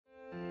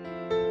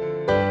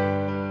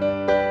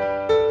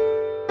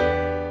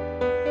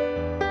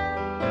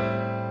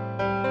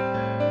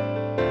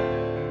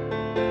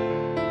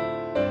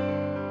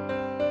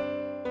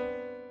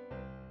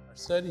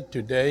study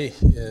today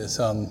is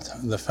on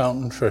the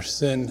fountain for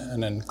sin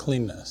and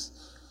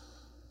uncleanness.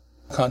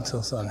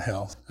 Consults on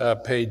Health,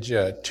 page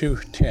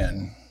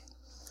 210.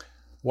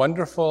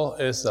 Wonderful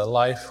is the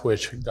life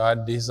which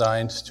God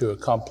designs to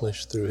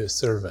accomplish through his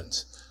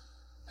servants,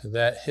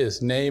 that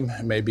his name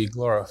may be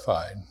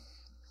glorified.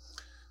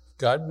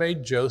 God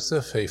made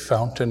Joseph a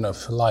fountain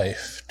of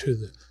life to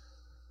the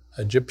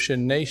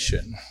Egyptian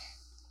nation.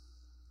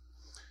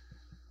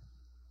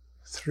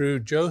 Through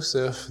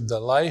Joseph, the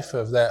life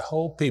of that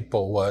whole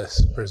people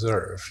was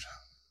preserved.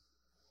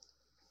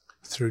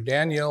 Through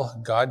Daniel,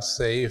 God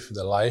saved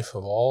the life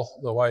of all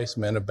the wise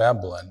men of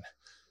Babylon.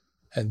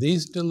 And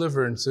these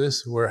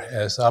deliverances were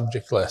as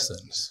object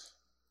lessons.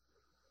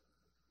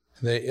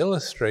 They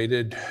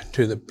illustrated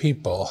to the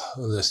people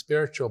the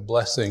spiritual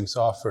blessings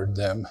offered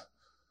them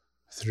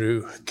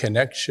through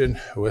connection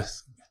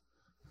with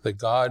the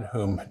God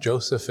whom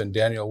Joseph and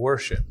Daniel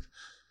worshiped.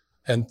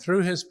 And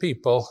through his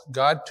people,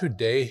 God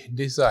today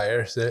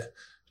desires it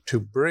to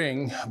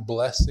bring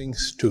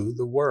blessings to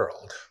the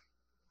world.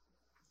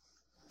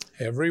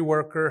 Every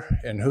worker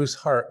in whose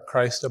heart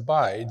Christ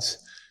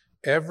abides,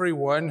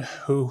 everyone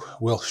who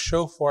will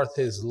show forth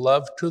his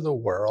love to the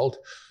world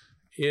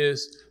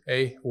is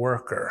a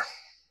worker.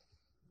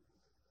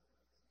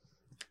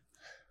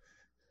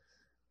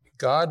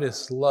 God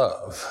is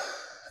love,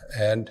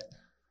 and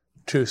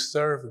to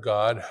serve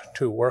God,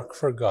 to work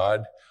for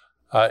God,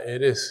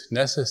 it is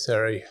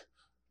necessary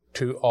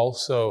to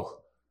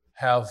also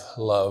have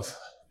love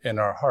in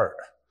our heart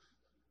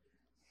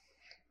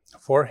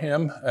for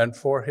him and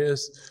for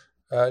his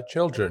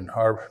children,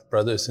 our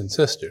brothers and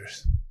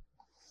sisters.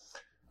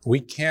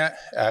 We can't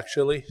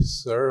actually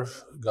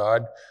serve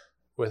God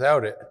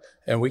without it,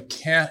 and we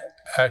can't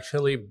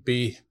actually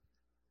be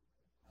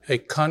a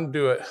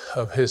conduit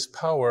of his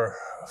power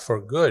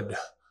for good,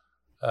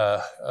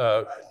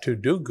 to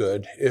do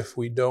good, if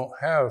we don't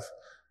have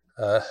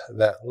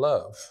that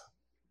love.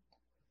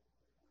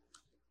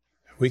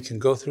 We can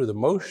go through the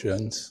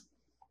motions,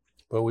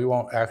 but we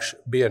won't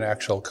be an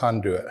actual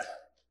conduit.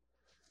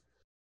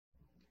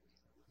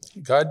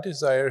 God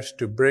desires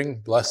to bring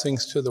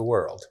blessings to the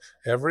world.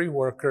 Every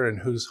worker in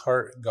whose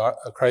heart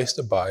Christ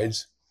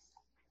abides,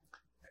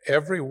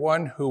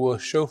 everyone who will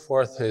show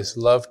forth his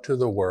love to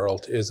the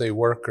world is a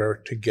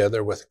worker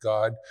together with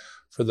God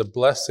for the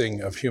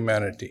blessing of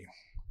humanity.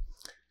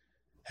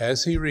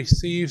 As he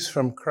receives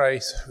from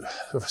the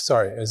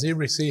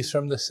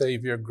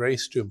Savior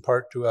grace to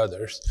impart to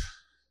others,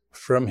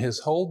 from his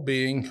whole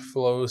being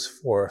flows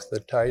forth the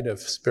tide of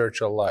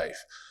spiritual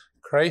life.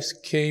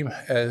 Christ came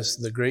as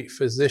the great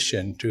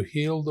physician to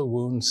heal the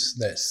wounds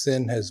that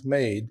sin has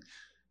made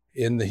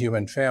in the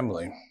human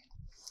family.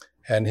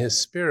 And his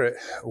Spirit,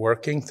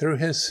 working through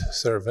his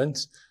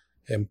servants,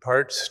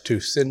 imparts to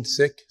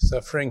sin-sick,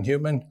 suffering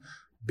human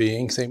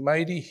beings a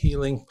mighty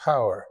healing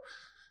power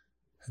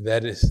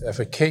that is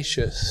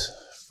efficacious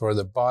for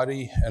the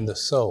body and the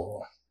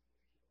soul.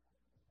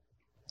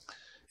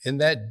 In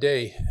that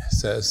day,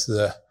 says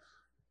the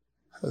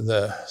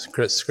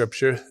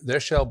scripture, there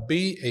shall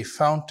be a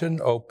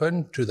fountain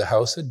open to the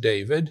house of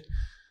David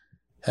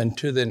and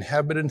to the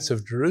inhabitants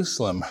of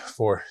Jerusalem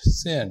for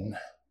sin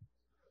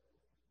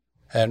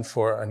and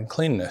for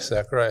uncleanness,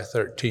 Zechariah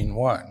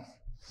 13:1.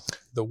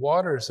 The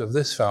waters of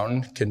this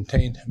fountain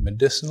contain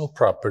medicinal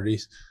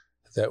properties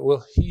that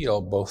will heal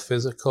both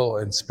physical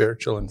and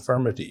spiritual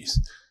infirmities.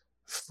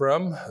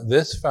 From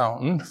this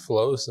fountain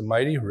flows the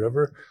mighty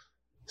river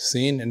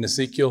seen in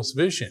Ezekiel's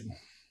vision.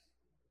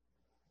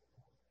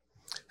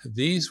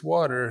 These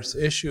waters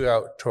issue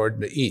out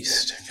toward the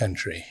east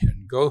country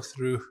and go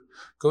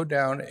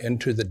down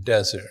into the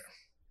desert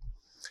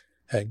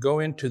and go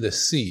into the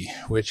sea,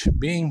 which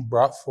being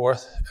brought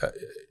forth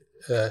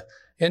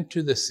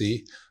into the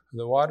sea,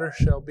 the water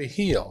shall be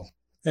healed.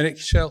 And it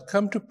shall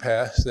come to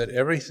pass that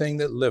everything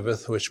that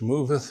liveth, which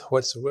moveth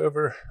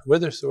whithersoever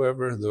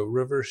the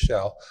river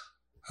shall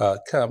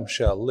come,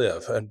 shall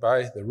live. And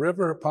by the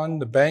river upon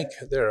the bank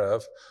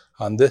thereof,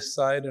 on this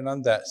side and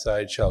on that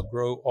side, shall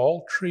grow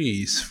all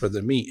trees for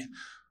meat,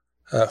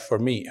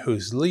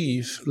 whose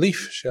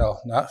leaf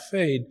shall not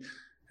fade,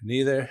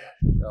 neither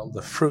shall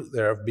the fruit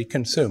thereof be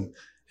consumed.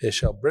 It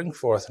shall bring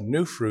forth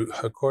new fruit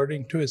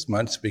according to his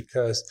months,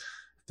 because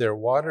their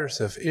waters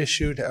have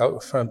issued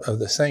out of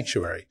the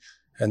sanctuary.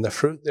 And the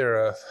fruit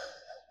thereof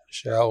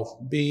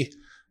shall be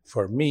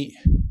for meat,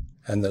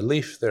 and the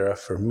leaf thereof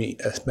for meat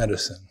as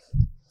medicine.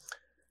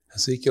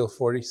 Ezekiel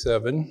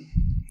 47,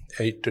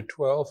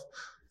 8-12,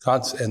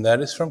 and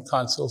that is from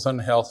Consults on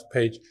Health,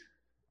 page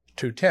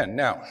 210.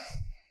 Now,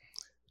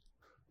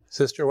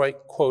 Sister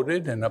White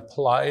quoted and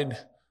applied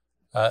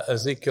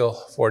Ezekiel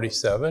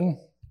 47,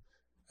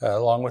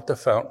 along with the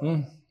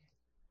fountain,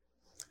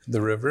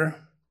 the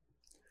river,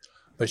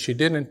 but she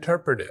didn't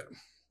interpret it.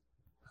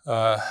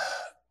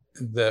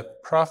 The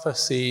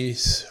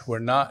prophecies were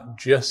not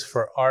just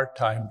for our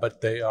time, but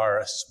they are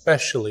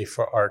especially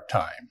for our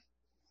time.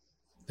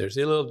 There's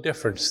a little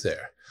difference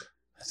there.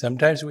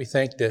 Sometimes we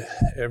think that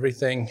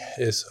everything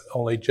is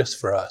only just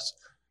for us.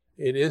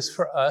 It is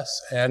for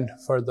us and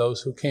for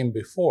those who came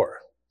before.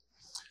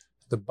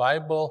 the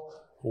Bible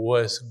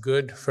was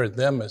good for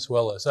them as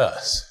well as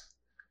us.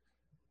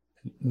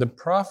 The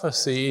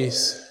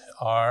prophecies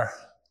are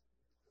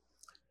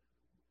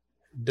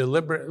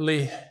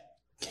deliberately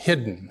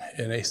hidden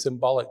in a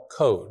symbolic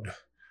code.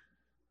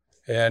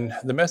 And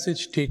the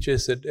message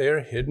teaches that they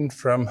are hidden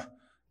from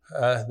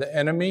the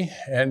enemy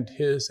and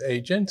his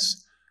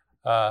agents.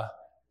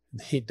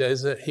 He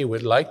does it. He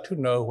would like to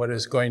know what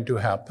is going to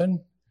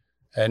happen,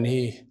 and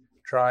he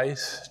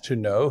tries to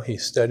know. He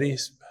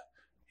studies.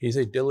 He's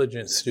a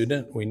diligent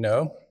student, we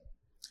know.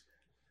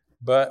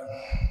 But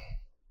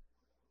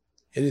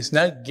it is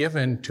not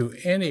given to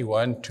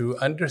anyone to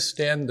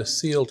understand the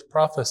sealed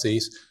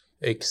prophecies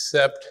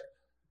except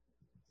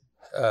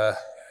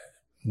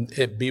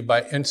it be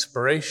by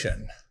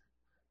inspiration.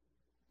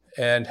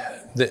 And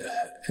the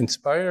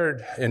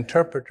inspired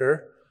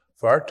interpreter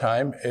for our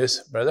time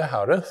is Brother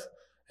Houteff,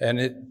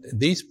 and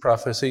these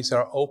prophecies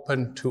are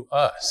open to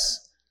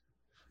us.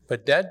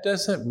 But that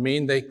doesn't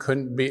mean they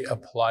couldn't be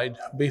applied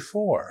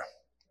before,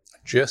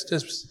 just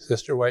as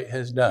Sister White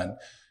has done,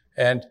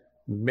 and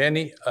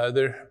many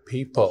other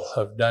people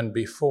have done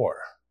before,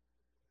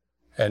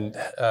 and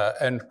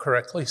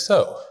correctly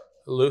so.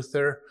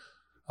 Luther,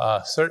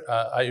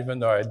 even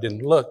though I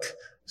didn't look,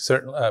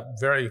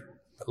 very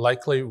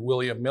likely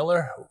William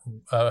Miller.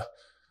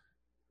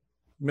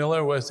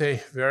 Miller was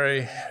a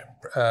very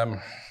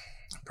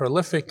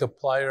prolific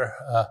applier,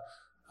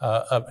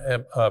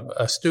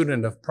 a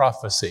student of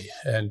prophecy,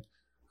 and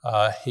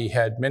he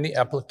had many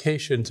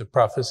applications of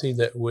prophecy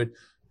that would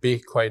be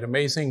quite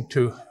amazing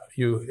to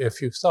you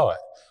if you saw it.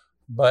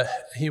 But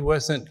he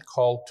wasn't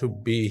called to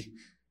be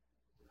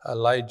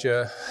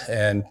Elijah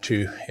and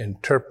to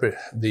interpret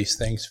these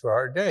things for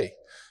our day.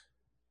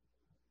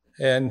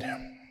 And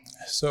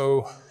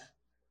so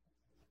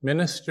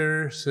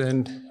ministers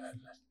and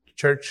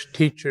church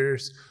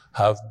teachers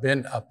have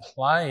been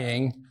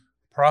applying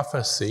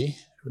prophecy.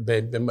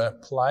 They've been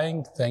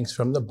applying things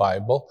from the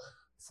Bible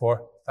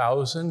for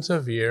thousands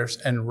of years,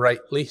 and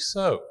rightly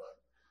so.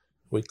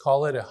 We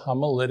call it a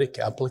homiletic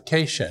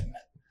application.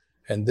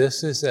 And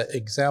this is an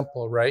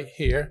example right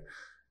here.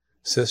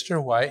 Sister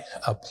White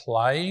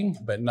applying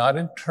but not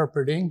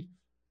interpreting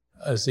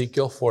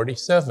Ezekiel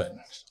 47.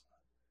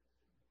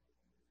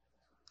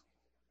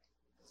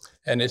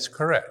 And it's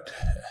correct.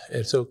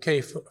 It's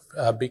okay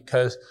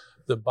because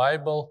the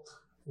Bible,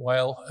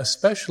 while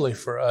especially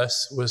for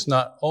us, was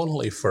not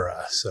only for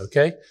us,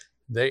 okay?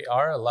 They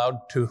are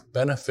allowed to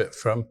benefit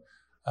from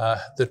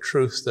the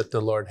truths that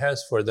the Lord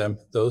has for them,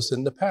 those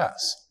in the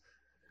past.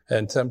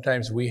 And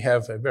sometimes we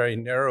have a very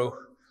narrow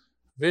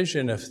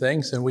vision of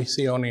things and we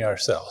see only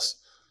ourselves.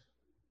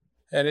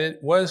 And it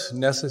was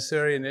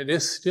necessary, and it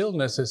is still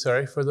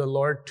necessary, for the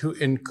Lord to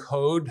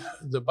encode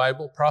the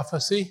Bible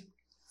prophecy.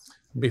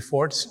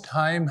 Before it's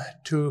time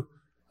to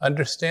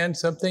understand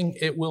something,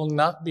 it will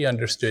not be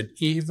understood,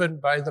 even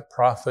by the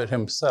prophet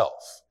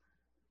himself.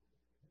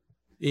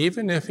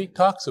 Even if he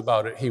talks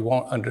about it, he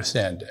won't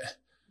understand it.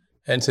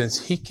 And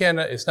since he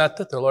cannot, it's not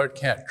that the Lord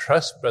can't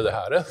trust Brother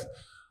Houteff,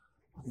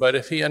 but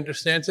if he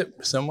understands it,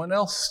 someone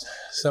else,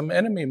 some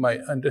enemy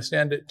might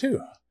understand it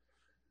too.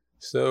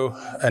 So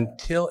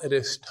until it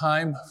is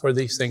time for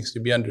these things to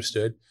be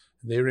understood,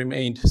 they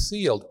remained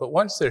sealed. But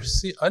once they're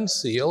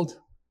unsealed,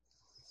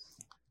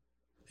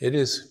 it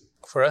is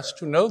for us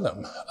to know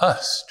them,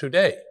 us,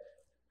 today.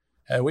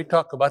 And we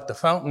talk about the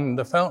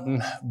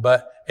fountain,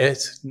 but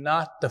it's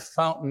not the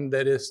fountain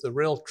that is the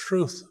real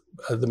truth,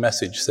 the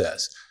message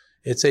says.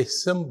 It's a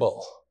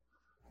symbol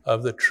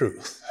of the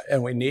truth.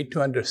 And we need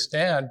to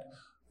understand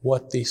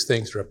what these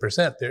things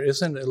represent. There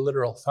isn't a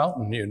literal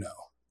fountain, you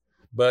know,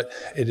 but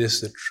it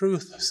is the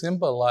truth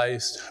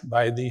symbolized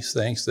by these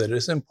things that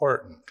is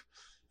important.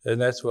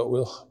 And that's what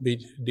we'll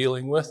be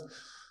dealing with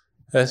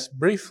as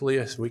briefly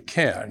as we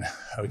can,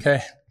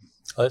 okay?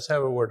 Let's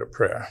have a word of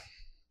prayer.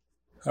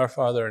 Our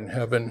Father in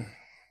heaven,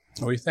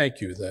 we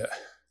thank you that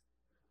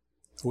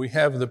we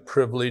have the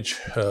privilege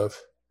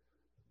of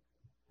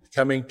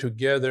coming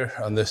together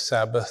on this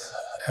Sabbath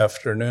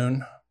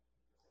afternoon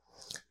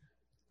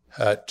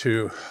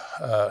to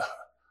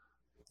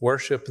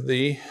worship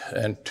Thee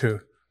and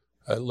to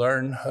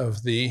learn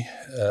of Thee,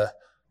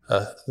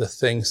 the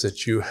things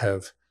that you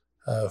have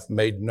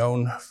made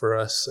known for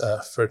us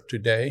for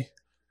today.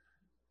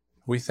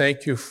 We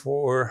thank you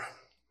for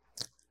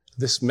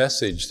this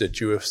message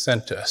that you have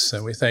sent us,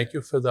 and we thank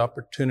you for the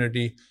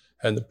opportunity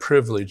and the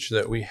privilege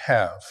that we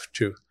have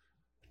to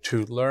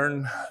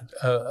learn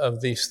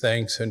of these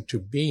things and to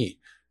be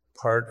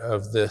part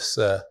of this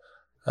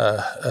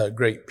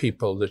great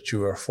people that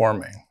you are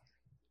forming.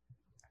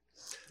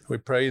 We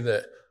pray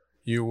that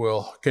you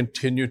will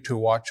continue to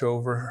watch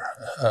over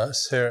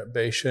us here at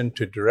Bashan,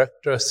 to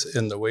direct us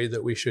in the way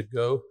that we should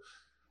go.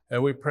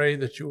 And we pray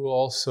that you will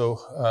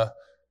also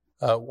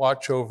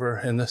watch over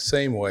in the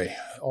same way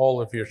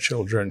all of your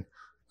children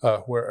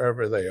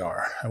wherever they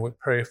are. And we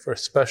pray for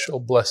special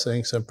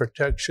blessings and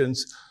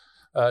protections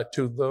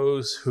to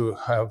those who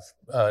have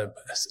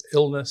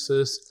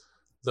illnesses,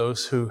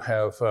 those who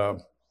have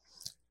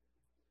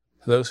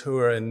Those who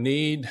are in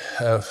need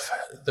of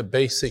the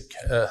basic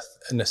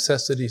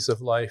necessities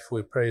of life,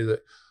 we pray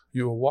that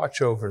you will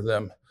watch over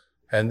them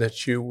and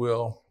that you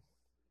will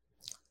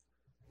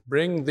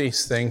bring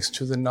these things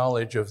to the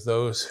knowledge of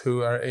those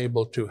who are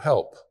able to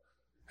help,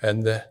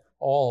 and that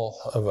all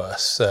of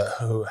us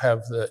who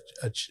have the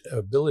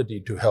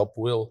ability to help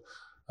will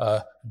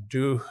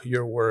do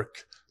your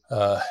work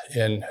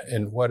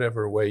in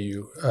whatever way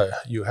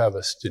you have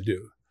us to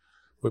do.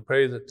 We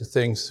pray that the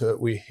things that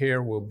we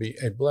hear will be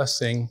a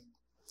blessing,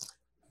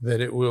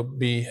 that it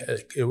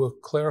will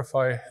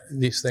clarify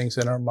these things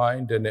in our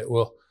mind, and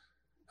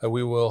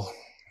we will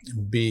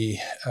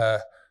be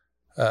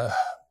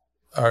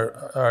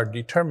our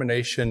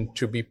determination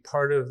to be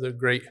part of the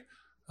great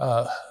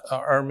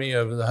army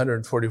of the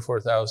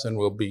 144,000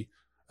 will be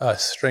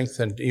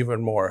strengthened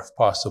even more if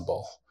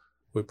possible.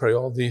 We pray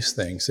all these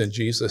things in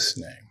Jesus'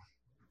 name.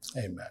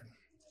 Amen.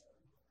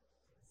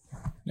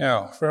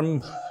 Now,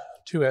 from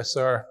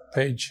 2SR,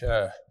 page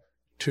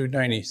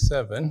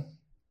 297,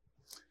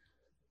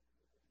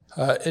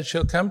 it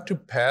shall come to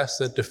pass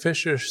that the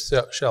fishers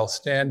shall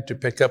stand, to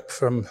pick up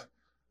from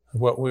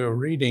what we were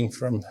reading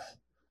from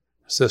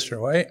Sister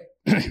White.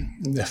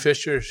 The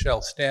fishers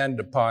shall stand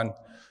upon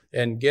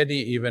En-gedi,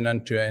 even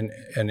unto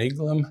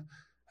En-eglaim.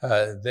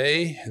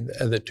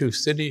 The two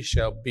cities,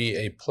 shall be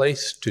a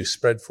place to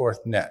spread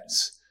forth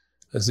nets.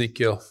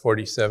 Ezekiel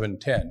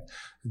 47:10.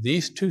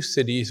 These two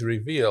cities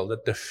reveal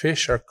that the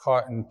fish are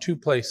caught in two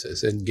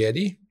places: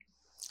 En-gedi,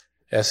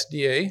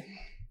 SDA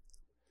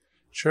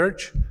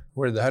church,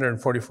 where the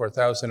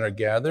 144,000 are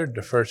gathered,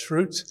 the first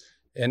fruits,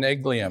 and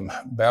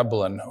En-eglaim,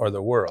 Babylon, or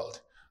the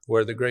world,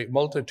 where the great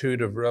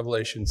multitude of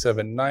Revelation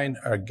 7:9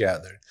 are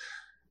gathered.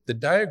 The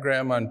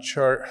diagram on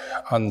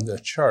the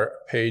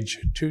chart, page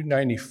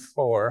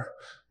 294,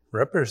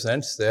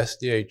 represents the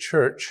SDA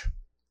church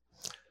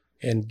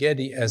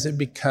En-gedi as it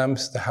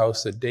becomes the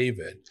house of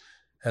David,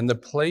 and the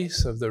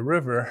place of the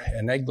river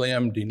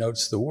En-eglaim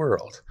denotes the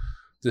world.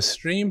 The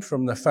stream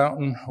from the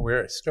fountain where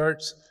it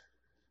starts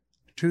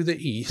to the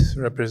east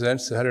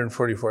represents the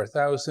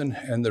 144,000,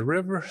 and the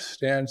river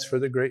stands for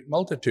the great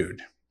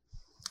multitude.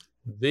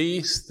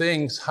 These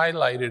things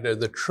highlighted are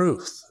the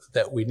truth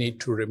that we need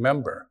to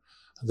remember.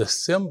 The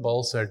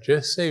symbols are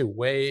just a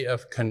way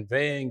of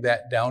conveying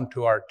that down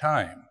to our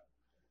time.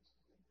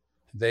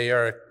 They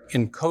are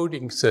an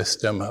encoding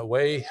system, a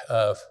way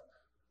of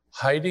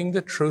hiding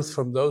the truth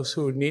from those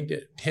who need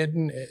it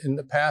hidden in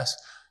the past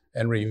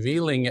and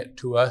revealing it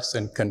to us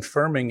and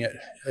confirming it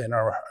in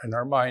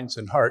our minds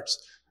and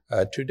hearts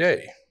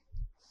today.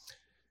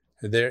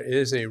 There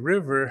is a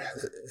river,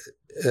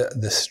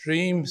 the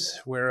streams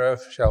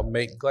whereof shall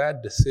make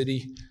glad the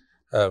city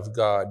of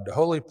God, the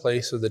holy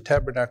place of the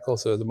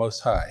tabernacles of the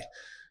Most High.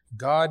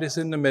 God is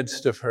in the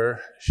midst of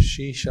her,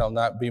 she shall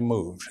not be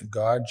moved.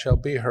 God shall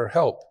be her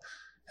help,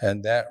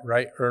 and that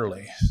right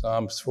early.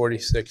 Psalms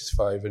 46,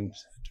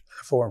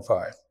 4 and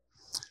 5.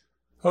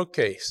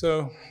 Okay,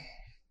 so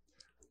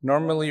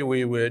normally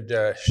we would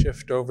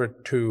shift over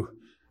to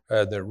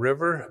the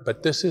river,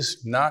 but this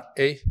is not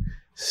a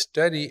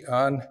study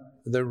on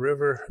the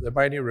river, the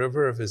mighty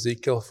river of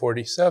Ezekiel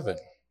 47.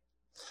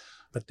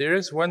 But there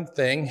is one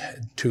thing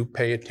to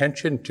pay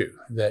attention to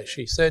that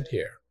she said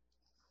here.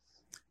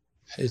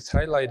 It's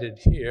highlighted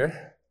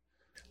here.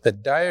 The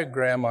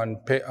diagram on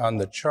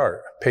the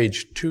chart,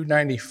 page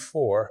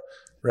 294,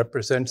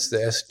 represents the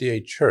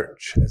SDA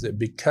church as it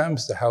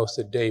becomes the house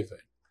of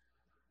David.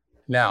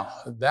 Now,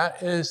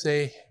 that is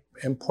an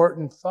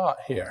important thought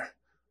here.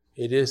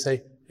 It is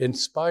an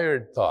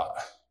inspired thought,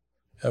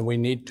 and we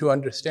need to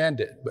understand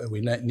it, but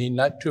we need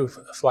not to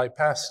fly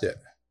past it.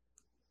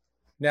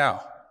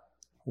 Now,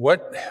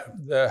 what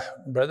the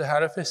Brother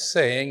Hadif is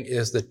saying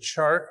is the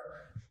chart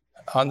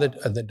on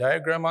the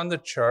diagram on the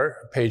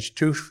chart, page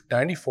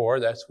 294,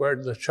 that's where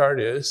the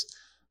chart is,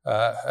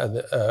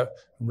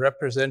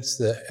 represents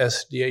the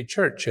SDA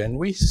church. And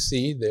we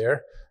see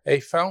there a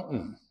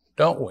fountain,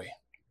 don't we?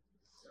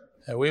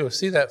 And we will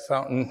see that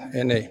fountain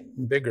in a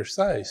bigger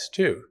size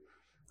too,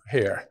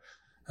 here,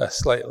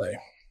 slightly.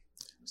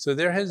 So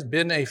there has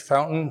been a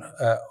fountain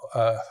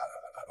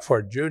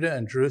for Judah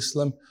and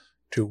Jerusalem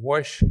to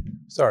wash.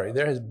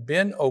 There has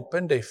been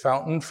opened a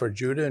fountain for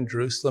Judah and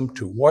Jerusalem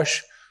to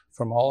wash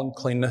from all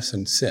uncleanness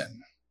and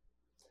sin.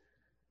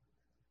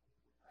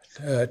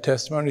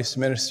 Testimonies to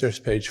Ministers,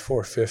 page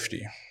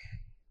 450.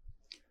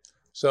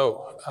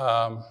 So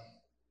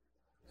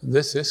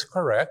this is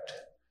correct.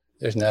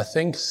 There's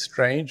nothing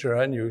strange or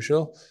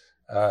unusual.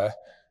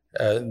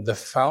 The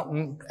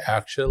fountain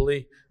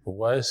actually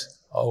was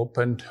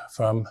opened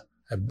from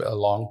a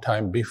long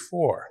time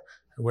before.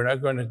 We're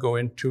not going to go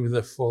into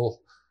the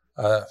full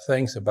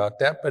things about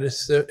that, but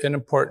it's an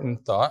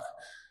important thought.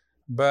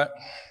 But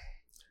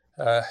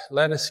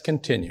let us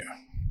continue.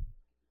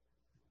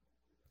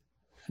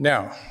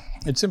 Now,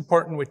 it's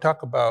important we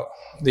talk about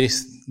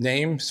these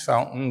names,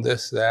 fountain,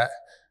 this, that,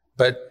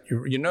 but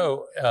you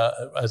know,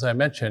 as I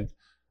mentioned,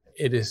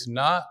 it is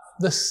not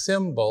the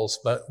symbols,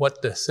 but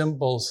what the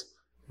symbols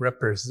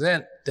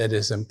represent that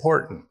is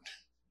important.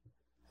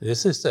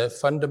 This is the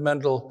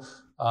fundamental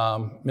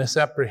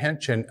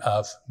misapprehension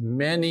of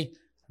many,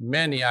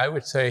 I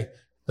would say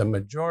the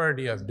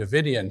majority of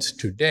Davidians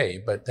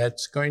today, but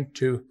that's going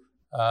to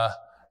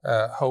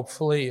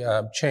hopefully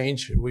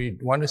change. We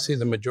want to see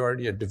the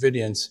majority of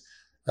Davidians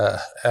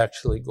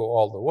actually go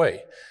all the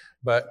way.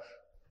 But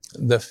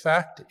the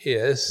fact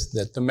is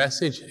that the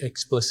message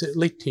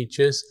explicitly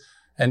teaches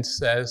and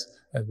says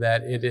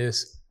that it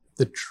is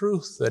the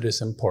truth that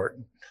is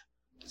important,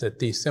 that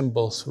these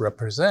symbols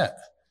represent.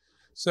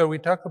 So we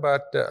talk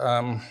about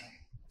the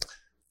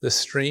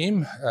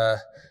stream.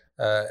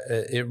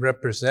 It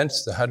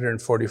represents the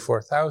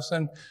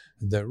 144,000.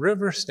 The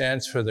river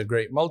stands for the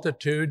great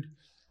multitude.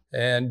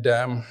 And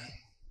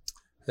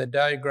the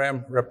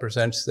diagram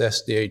represents the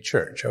SDA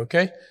church,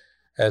 okay?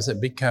 As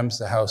it becomes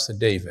the house of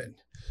David.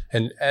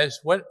 And as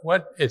what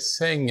it's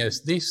saying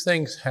is these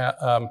things have,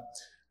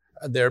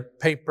 they're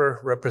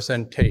paper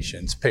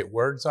representations,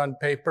 words on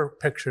paper,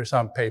 pictures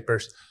on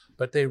papers,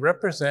 but they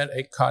represent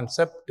a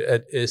concept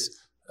that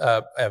is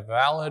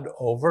valid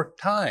over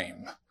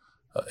time.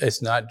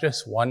 It's not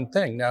just one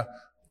thing. Now,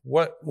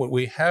 what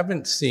we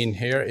haven't seen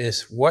here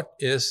is what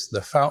is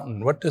the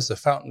fountain? What does the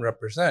fountain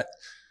represent?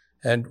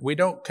 And we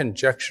don't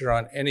conjecture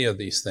on any of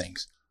these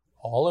things.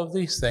 All of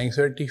these things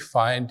are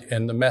defined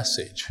in the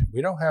message.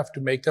 We don't have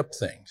to make up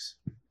things.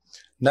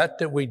 Not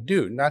that we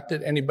do, not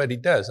that anybody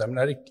does. I'm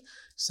not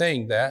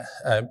saying that.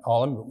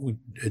 All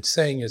it's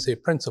saying is a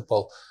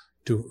principle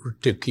to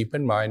keep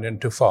in mind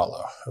and to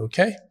follow,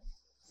 okay?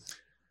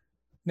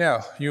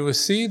 Now, you will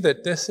see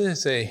that this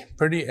is a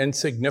pretty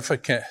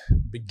insignificant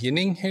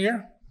beginning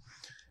here,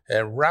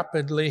 and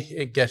rapidly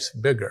it gets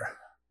bigger.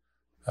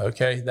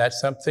 Okay,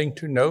 that's something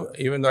to note,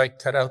 even though I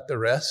cut out the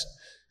rest.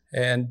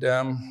 And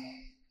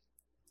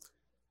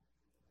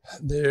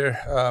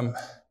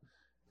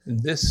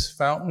this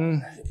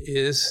fountain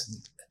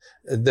is,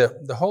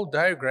 the whole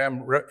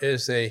diagram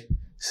is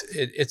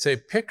it's a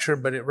picture,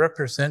 but it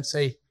represents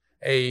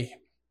a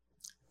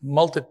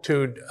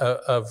multitude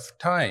of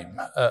time,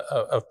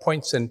 of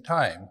points in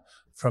time,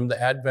 from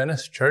the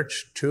Adventist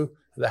church to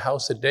the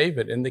house of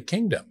David in the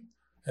kingdom.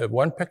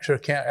 One picture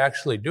can't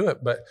actually do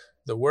it, but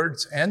the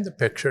words and the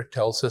picture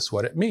tells us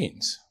what it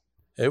means.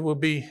 It will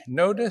be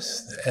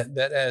noticed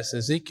that as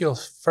Ezekiel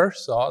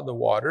first saw the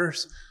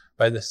waters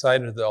by the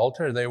side of the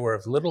altar, they were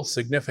of little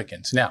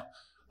significance. Now,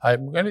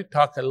 I'm going to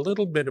talk a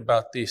little bit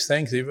about these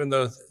things, even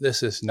though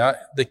this is not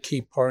the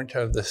key point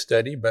of the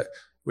study, but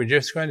we're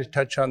just going to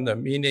touch on the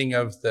meaning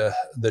of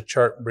the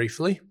chart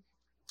briefly,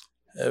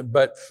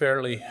 but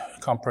fairly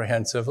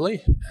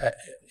comprehensively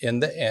in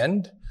the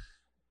end.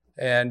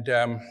 And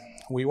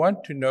we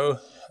want to know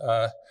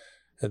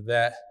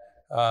that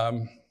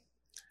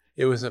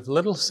it was of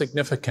little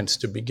significance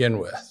to begin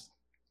with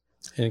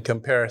in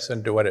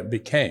comparison to what it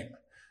became.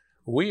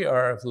 We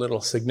are of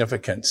little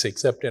significance,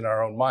 except in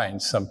our own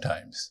minds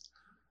sometimes,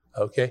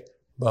 okay?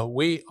 But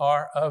we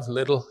are of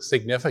little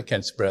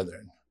significance,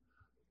 brethren.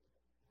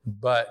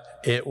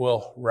 But it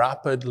will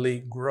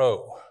rapidly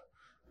grow.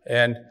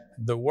 And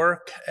the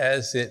work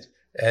as it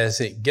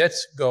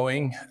gets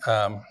going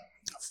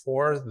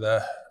for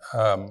the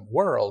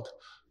world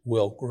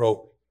will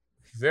grow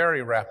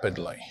very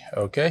rapidly,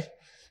 okay?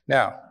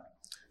 Now,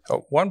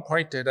 one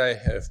point that I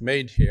have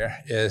made here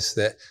is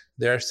that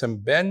there are some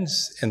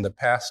bends in the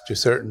past to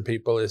certain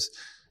people.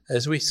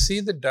 As we see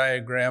the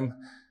diagram,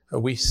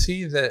 we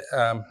see that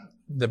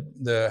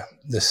the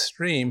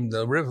stream,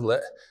 the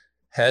rivulet,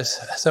 has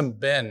some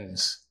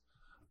bends,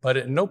 but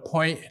at no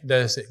point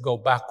does it go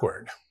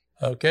backward,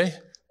 okay?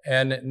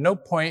 And at no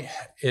point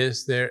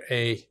is there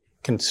a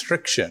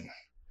constriction,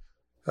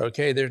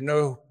 okay? There's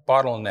no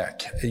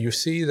bottleneck. You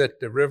see that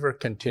the river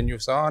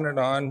continues on and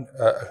on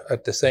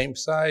at the same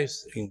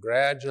size and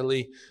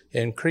gradually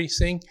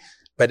increasing,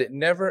 but it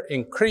never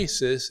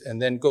increases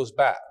and then goes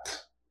back,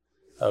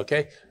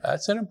 okay?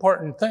 That's an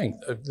important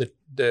thing.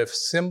 The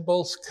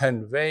symbols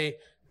convey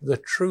the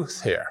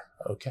truth here,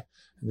 okay?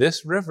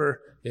 This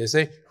river is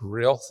a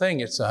real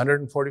thing. It's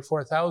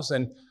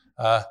 144,000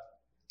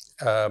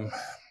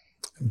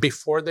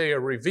 before they are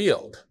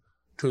revealed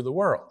to the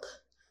world,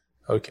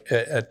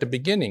 okay, at the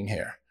beginning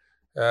here.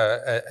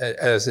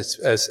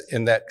 As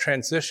in that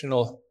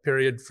transitional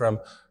period from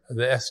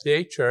the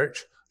SDA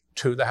church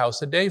to the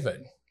house of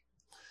David.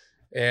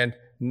 And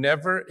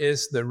never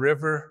is the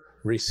river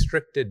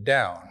restricted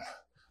down.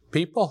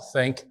 People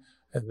think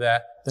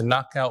that the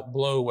knockout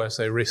blow was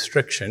a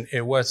restriction.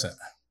 It wasn't.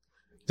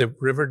 The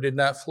river did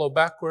not flow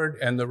backward,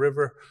 and the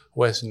river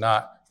was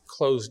not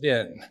closed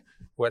in.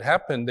 What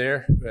happened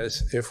there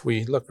is, if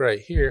we look right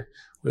here,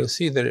 we'll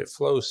see that it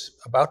flows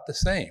about the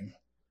same.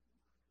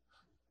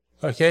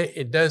 Okay,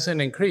 it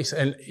doesn't increase.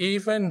 And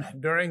even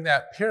during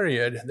that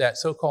period, that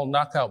so-called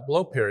knockout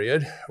blow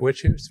period,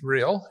 which is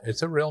real,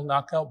 it's a real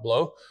knockout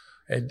blow.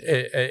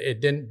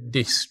 It didn't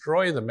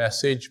destroy the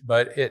message,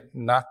 but it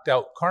knocked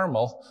out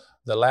Carmel,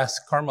 the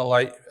last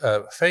Carmelite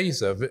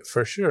phase of it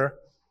for sure.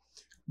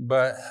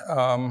 But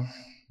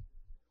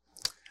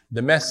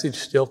the message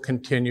still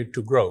continued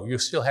to grow. You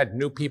still had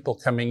new people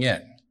coming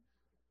in,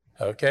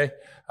 okay?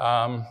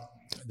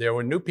 There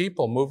were new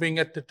people moving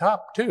at the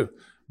top too.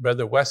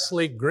 Brother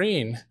Wesley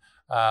Green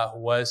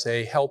was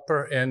a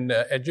helper in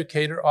the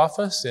educator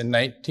office in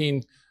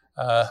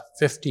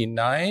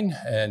 1959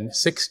 and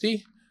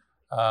 60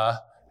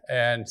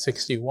 and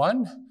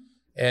 61.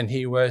 And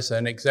he was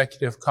an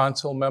executive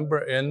council member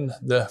in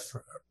the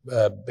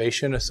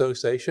Bashan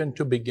Association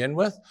to begin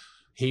with.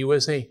 He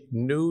was a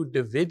new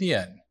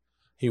Davidian.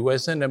 He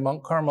wasn't a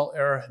Mount Carmel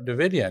era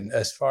Davidian,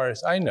 as far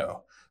as I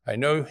know. I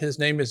know his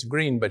name is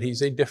Green, but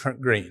he's a different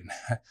Green,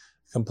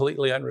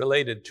 completely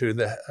unrelated to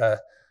the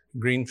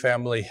Green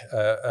family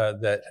I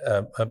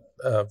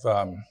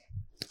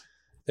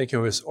think it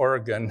was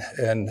Oregon,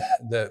 and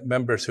the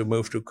members who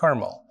moved to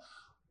Carmel.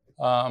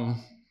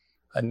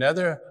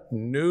 Another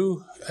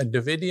new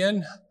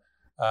Davidian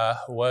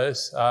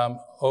was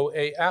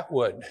O.A.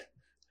 Atwood.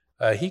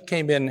 He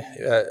came in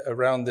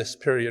around this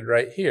period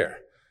right here,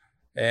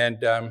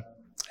 and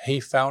he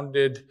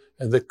founded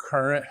the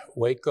current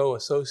Waco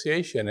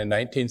Association in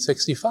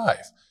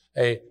 1965.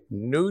 A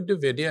new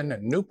Davidian, a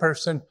new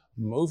person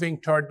moving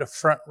toward the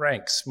front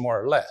ranks,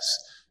 more or less.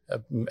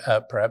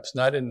 Perhaps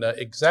not in the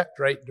exact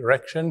right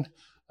direction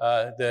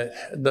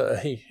that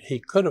he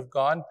could have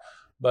gone,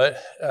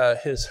 but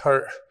his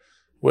heart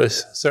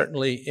was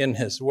certainly in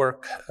his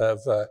work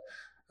of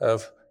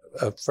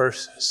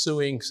first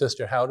suing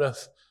Sister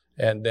Howduff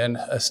and then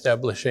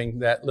establishing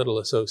that little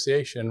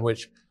association,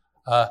 which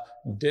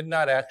did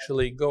not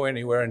actually go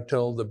anywhere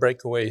until the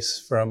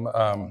breakaways from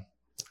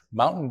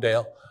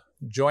Mountaindale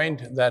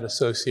joined that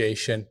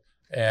association,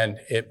 and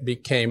it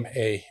became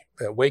a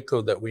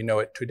Waco that we know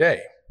it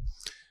today.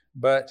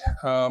 But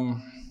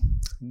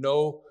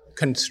no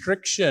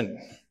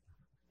constriction.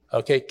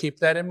 Okay, keep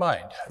that in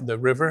mind. The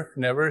river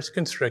never is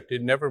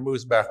constricted, never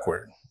moves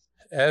backward.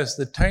 As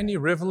the tiny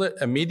rivulet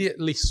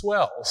immediately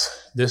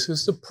swells, this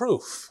is the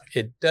proof.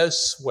 It does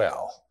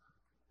swell,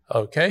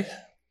 okay?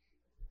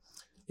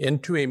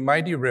 Into a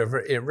mighty river,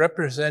 it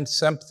represents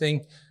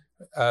something,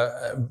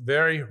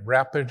 very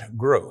rapid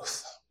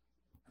growth.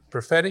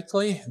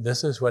 Prophetically,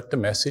 this is what the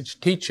message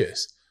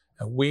teaches.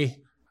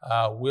 We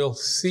will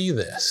see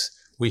this.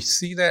 We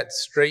see that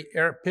straight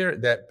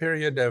period, that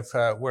period of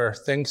where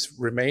things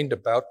remained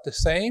about the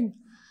same,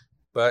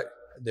 but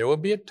there will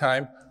be a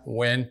time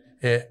when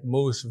it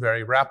moves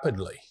very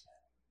rapidly.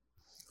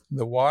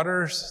 The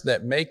waters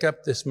that make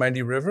up this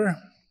mighty river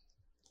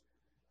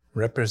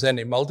represent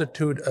a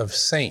multitude of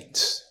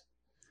saints.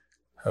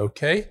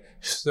 Okay,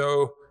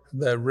 so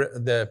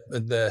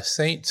the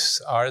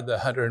saints are the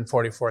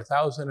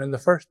 144,000 in the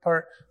first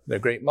part, the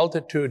great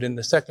multitude in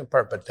the second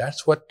part, but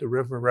that's what the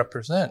river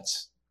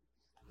represents.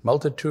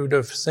 Multitude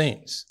of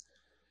saints.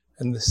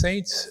 And the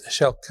saints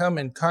shall come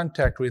in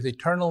contact with the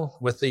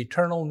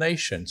eternal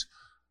nations.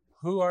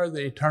 Who are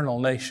the eternal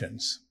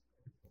nations?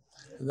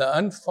 The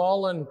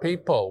unfallen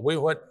people. We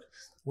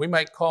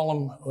might call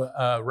them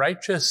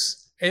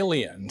righteous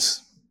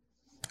aliens.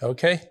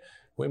 Okay?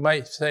 We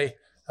might say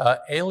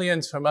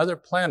aliens from other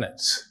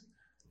planets.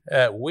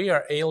 We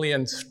are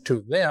aliens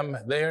to them.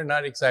 They are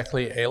not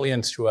exactly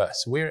aliens to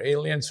us. We are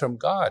aliens from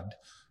God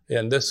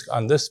on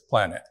this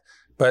planet.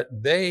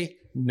 But they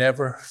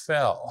never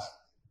fell.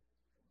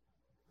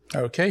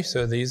 Okay,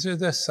 so these are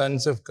the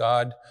sons of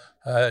God,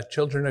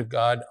 children of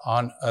God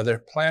on other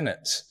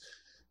planets.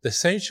 The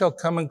saints shall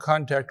come in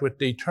contact with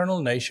the eternal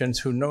nations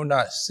who know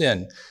not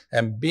sin,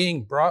 and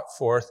being brought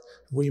forth,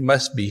 we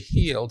must be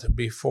healed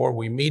before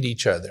we meet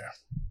each other.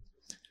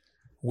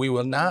 We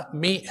will not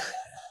meet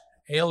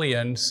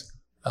aliens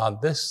on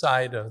this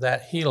side of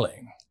that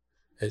healing.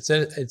 It's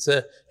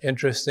an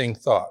interesting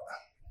thought.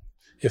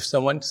 If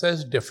someone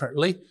says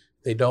differently,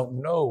 they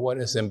don't know what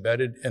is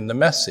embedded in the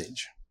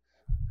message.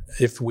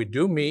 If we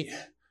do meet,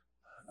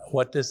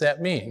 what does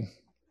that mean?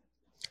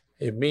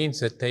 It means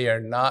that they are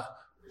not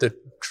the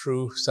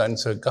true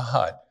sons of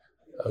God,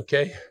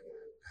 okay?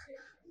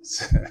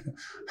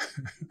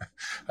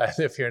 And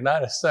if you're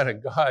not a son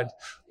of God,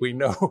 we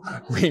know.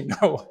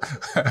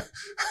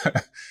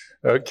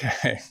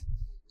 Okay.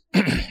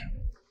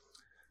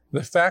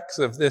 The facts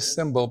of this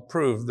symbol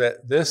prove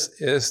that this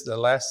is the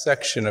last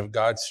section of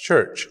God's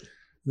church,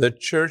 the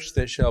church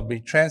that shall be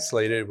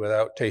translated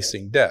without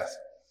tasting death.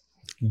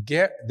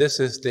 This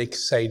is the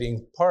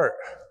exciting part.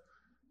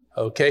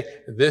 Okay,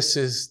 this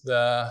is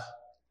the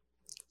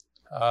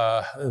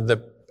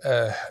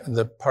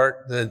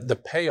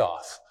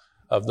payoff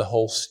of the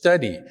whole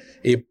study.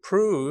 It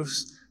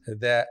proves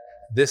that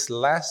this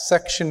last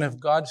section of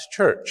God's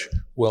church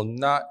will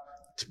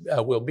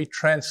be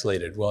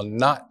translated, will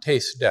not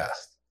taste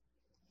death.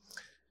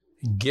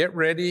 Get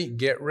ready,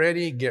 get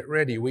ready, get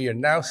ready. We are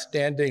now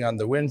standing on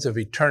the winds of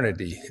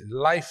eternity,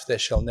 life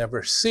that shall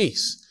never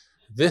cease.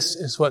 This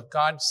is what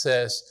God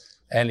says,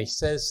 and he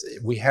says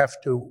we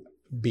have to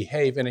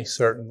behave in a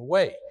certain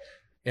way.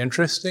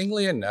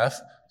 Interestingly enough,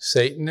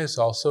 Satan is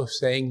also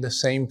saying the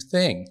same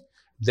thing,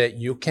 that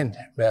you can,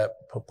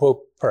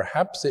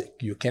 perhaps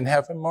you can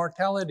have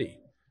immortality.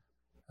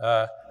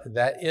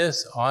 That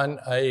is on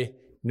a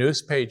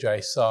news page I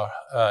saw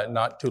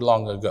not too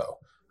long ago.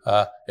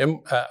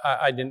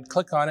 I didn't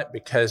click on it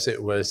because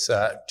it was,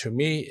 to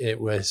me, it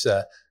was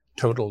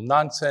total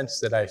nonsense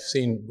that I've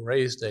seen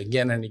raised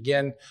again and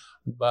again.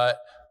 But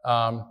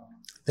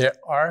there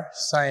are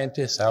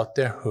scientists out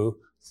there who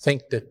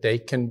think that they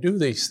can do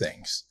these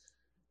things.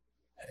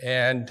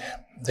 And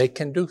they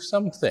can do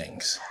some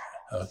things,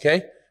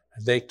 okay?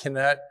 They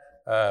cannot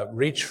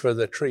reach for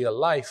the tree of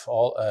life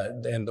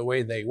in the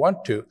way they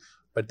want to,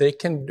 but they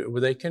can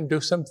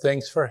do some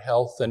things for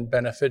health and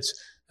benefits.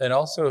 And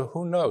also,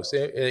 who knows,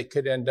 it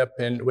could end up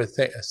with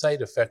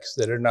side effects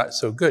that are not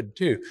so good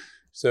too.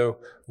 So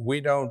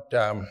we don't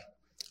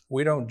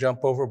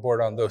jump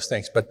overboard on those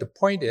things. But the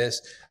point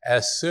is,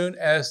 as soon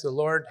as the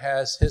Lord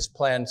has his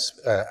plans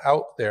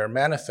out there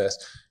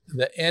manifest,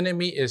 the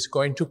enemy is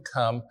going to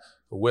come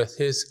with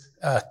his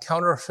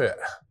counterfeit.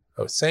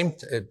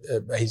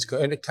 He's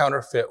going to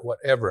counterfeit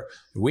whatever.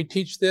 If we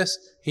teach this,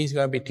 he's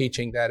going to be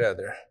teaching that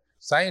other.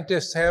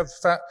 Scientists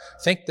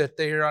think that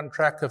they are on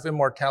track of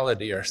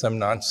immortality or some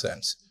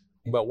nonsense.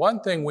 But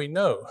one thing we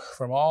know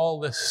from all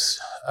this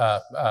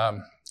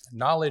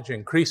knowledge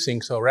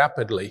increasing so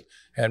rapidly,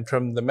 and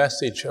from the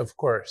message, of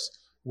course,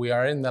 we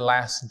are in the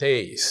last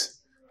days.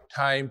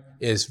 Time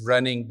is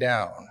running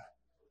down.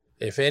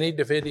 If any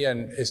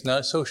Davidian is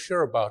not so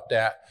sure about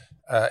that,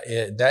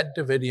 that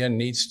Davidian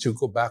needs to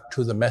go back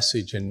to the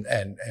message and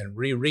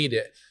reread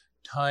it.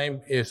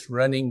 Time is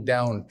running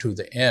down to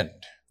the end.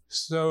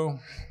 So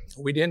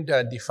we didn't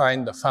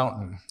define the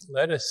fountain.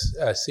 Let us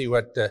see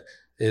what the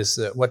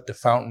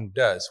fountain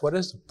does. What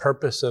is the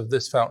purpose of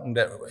this fountain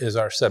that is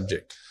our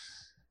subject?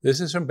 This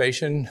is from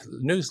Bashan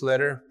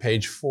Newsletter,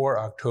 page 4,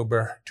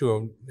 October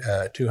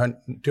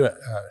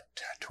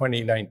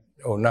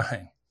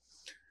 2909.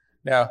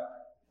 Now,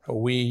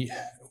 we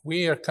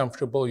are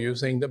comfortable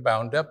using the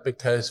bound up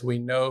because we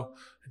know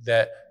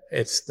that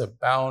it's the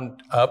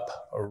bound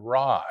up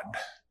rod.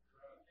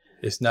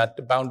 It's not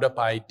the bound up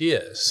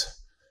ideas.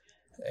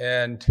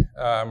 And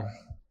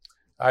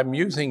I'm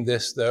using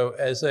this, though,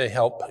 as a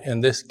help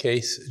in this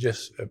case,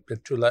 just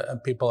to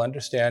let people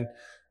understand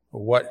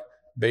what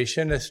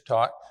Bashan is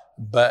taught,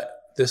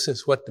 but this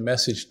is what the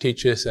message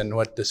teaches and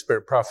what the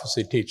Spirit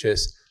prophecy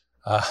teaches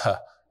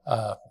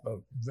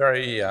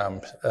very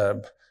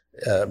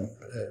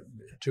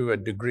to a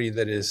degree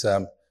that is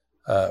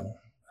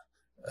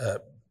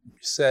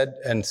said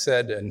and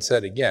said and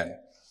said again.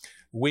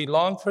 We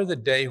long for the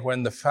day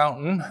when the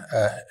fountain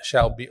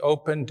shall be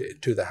opened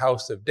to the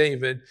house of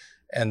David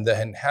and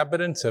the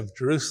inhabitants of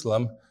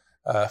Jerusalem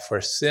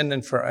for sin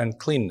and for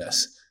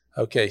uncleanness.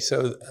 Okay,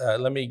 so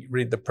let me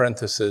read the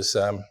parenthesis.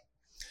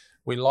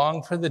 We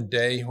long for the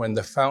day when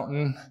the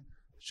fountain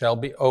shall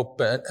be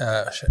open to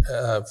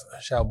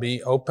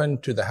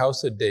the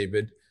house of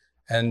David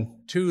and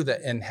to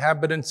the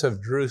inhabitants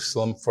of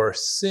Jerusalem for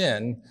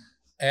sin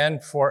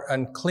and for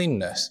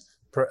uncleanness,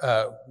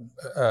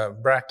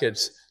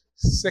 brackets,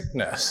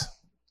 sickness.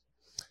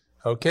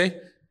 Okay?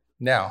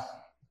 Now,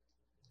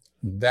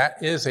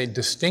 that is a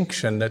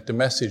distinction that the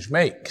message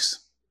makes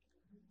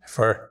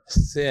for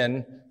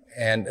sin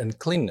and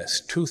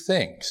uncleanness, two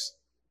things.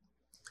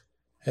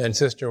 And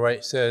Sister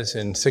White says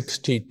in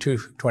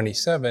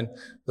 62:27,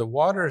 the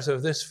waters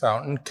of this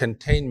fountain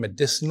contain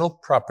medicinal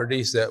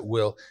properties that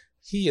will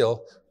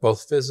heal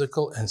both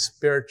physical and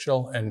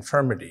spiritual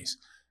infirmities.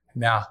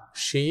 Now,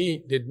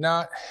 she did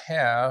not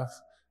have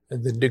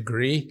the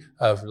degree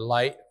of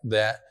light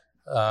that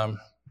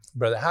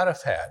Brother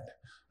Hadaf had.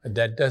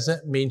 That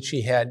doesn't mean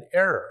she had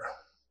error.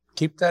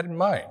 Keep that in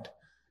mind.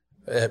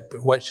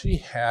 What she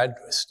had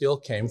still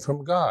came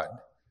from God.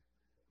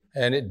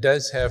 And it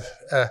does have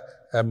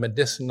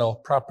medicinal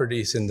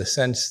properties in the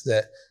sense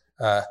that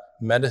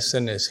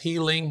medicine is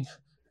healing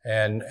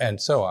and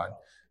so on.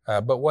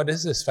 But what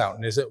is this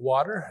fountain? Is it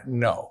water?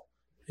 No.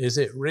 Is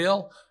it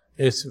real?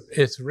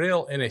 It's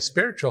real in a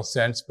spiritual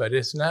sense, but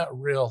it's not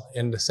real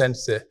in the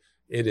sense that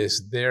it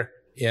is there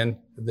in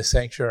the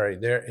sanctuary,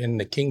 there in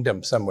the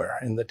kingdom somewhere,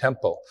 in the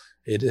temple.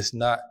 It is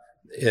not,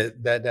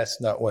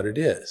 that's not what it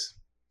is.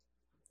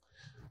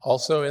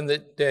 Also in the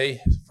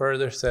day,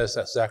 further says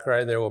that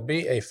Zechariah, there will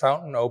be a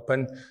fountain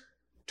open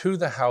to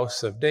the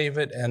house of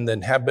David and the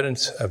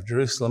inhabitants of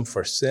Jerusalem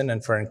for sin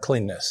and for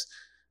uncleanness.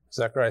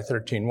 Zechariah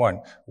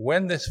 13:1.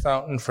 When this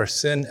fountain for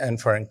sin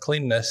and for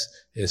uncleanness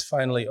is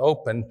finally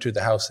opened to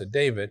the house of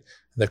David,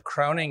 the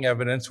crowning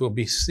evidence will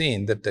be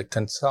seen that the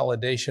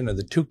consolidation of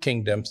the two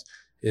kingdoms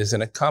is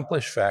an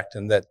accomplished fact,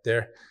 and that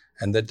the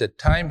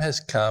time has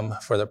come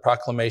for the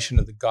proclamation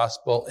of the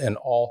gospel in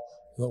all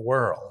the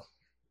world.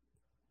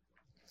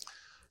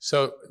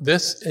 So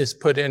this is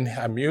put in,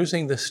 I'm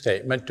using this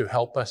statement to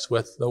help us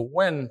with the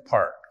when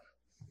part,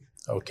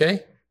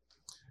 okay?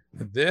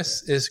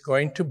 This is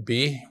going to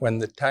be when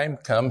the time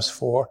comes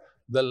for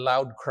the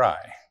loud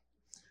cry.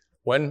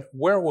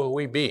 Where will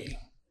we be?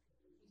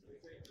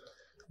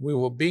 We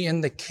will be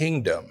in the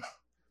kingdom,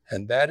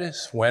 and that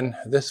is when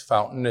this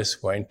fountain is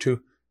going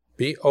to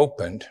be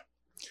opened.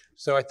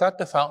 So I thought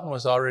the fountain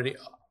was already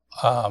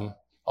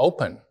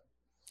open.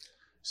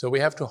 So we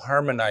have to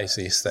harmonize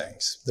these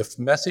things. The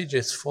message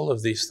is full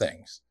of these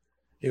things.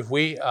 If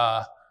we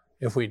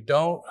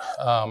don't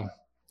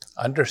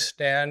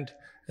understand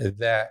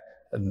that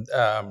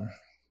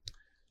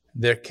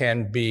There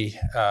can be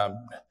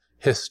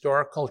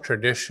historical,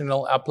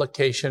 traditional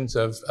applications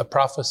of a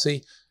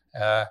prophecy,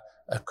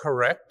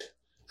 correct,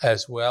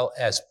 as well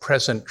as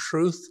present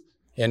truth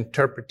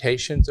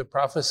interpretations of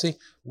prophecy.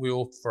 We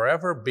will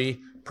forever be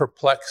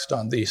perplexed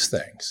on these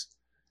things.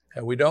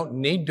 And we don't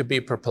need to be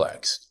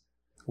perplexed.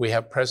 We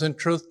have present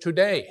truth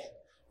today.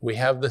 We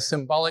have the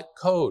symbolic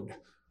code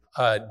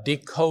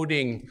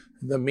decoding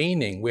the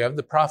meaning. We have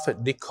the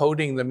prophet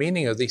decoding the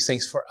meaning of these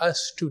things for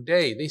us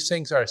today. These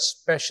things are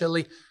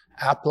especially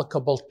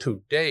applicable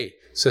today,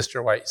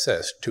 Sister White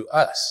says, to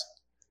us.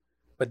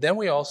 But then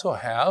we also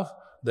have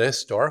the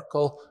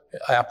historical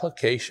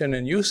application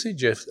and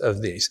usage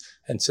of these.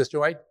 And Sister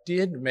White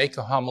did make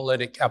a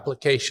homiletic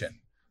application.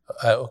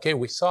 Okay,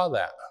 we saw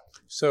that.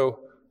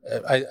 So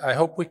I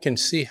hope we can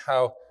see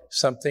how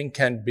something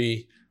can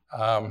be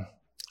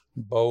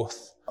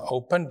both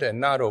opened and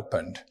not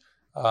opened.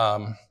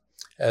 And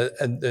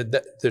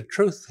the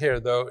truth here,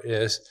 though,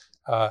 is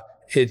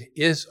it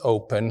is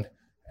open,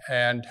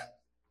 and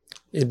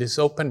it is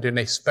opened in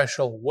a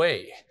special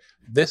way.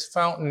 This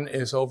fountain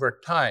is over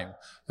time.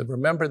 But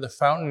remember, the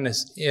fountain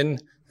is in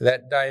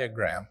that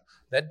diagram.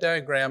 That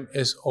diagram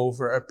is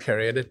over a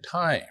period of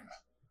time.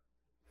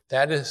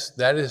 That is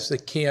the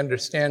key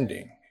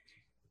understanding.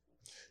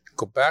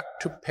 Go back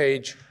to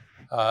page,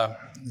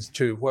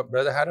 to what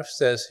Brother Haddoff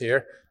says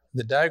here.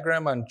 The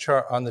diagram on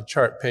the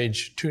chart,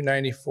 page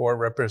 294,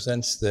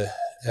 represents the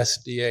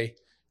SDA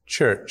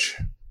church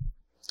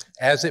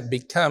as it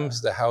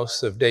becomes the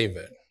house of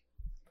David.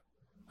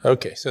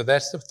 Okay, so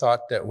that's the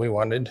thought that we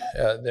wanted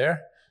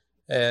there.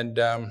 And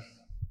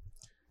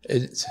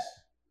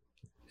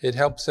it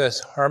helps us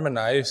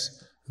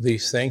harmonize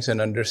these things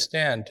and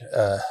understand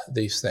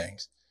these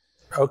things.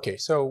 Okay,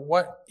 so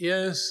what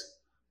is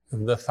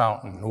the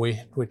fountain?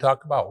 We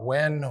talk about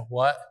when,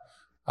 what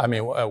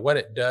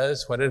it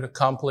does, what it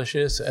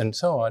accomplishes, and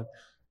so on.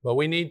 But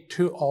we need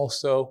to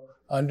also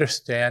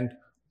understand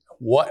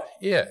what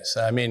is.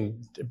 I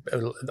mean,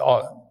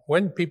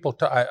 when people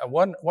talk,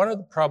 one of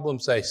the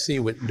problems I see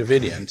with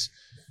Davidians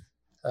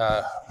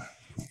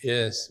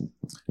is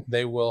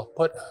they will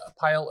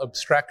pile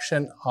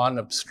abstraction on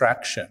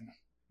abstraction.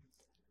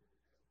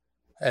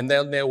 And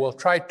then they will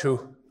try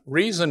to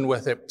reason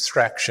with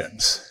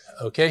abstractions,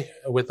 okay?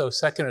 With those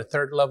second or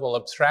third level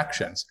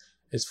abstractions.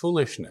 It's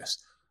foolishness.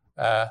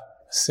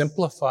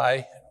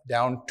 Simplify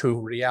down to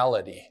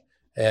reality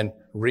and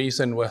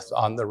reason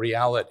on the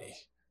reality.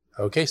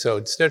 Okay, so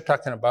instead of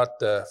talking about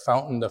the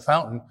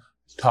fountain,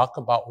 talk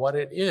about what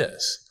it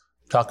is.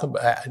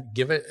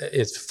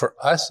 It's for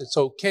us, it's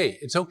okay.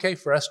 It's okay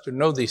for us to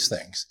know these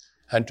things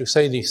and to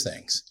say these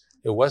things.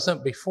 It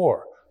wasn't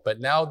before,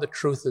 but now the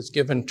truth is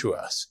given to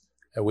us,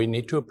 and we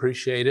need to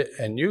appreciate it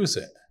and use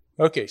it.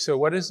 Okay, so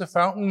what is the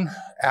fountain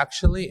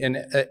actually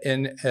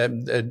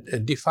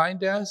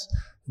defined as?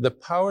 The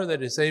power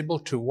that is able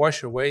to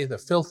wash away the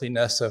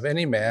filthiness of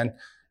any man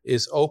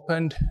is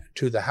opened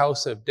to the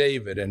house of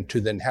David and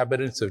to the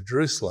inhabitants of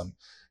Jerusalem,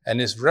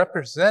 and is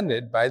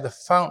represented by the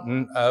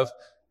fountain of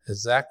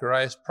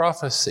Zechariah's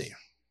prophecy.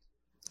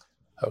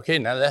 Okay,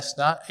 now that's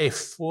not a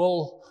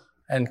full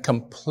and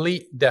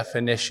complete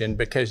definition,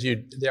 because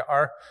there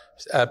are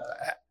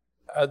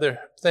other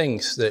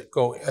things that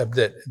go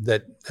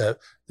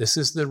this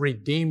is the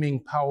redeeming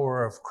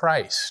power of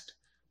Christ.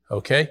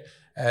 Okay,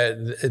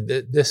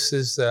 this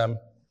is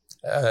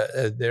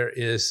there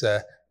is.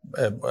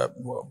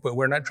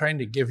 We're not trying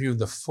to give you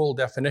the full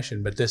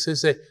definition, but this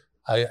is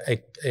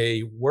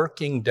a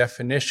working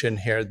definition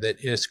here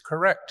that is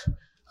correct,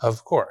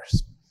 of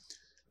course.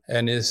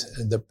 And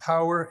the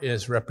power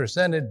is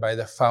represented by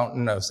the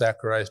fountain of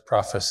Zechariah's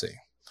prophecy.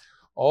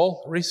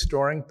 All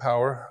restoring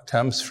power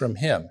comes from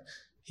him.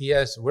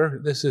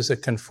 This is a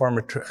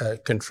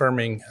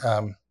confirming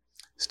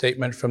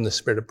statement from the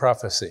Spirit of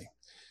prophecy.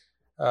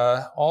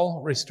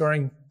 All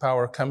restoring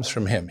power comes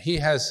from him. He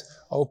has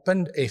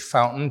opened a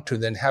fountain to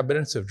the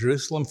inhabitants of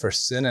Jerusalem for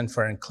sin and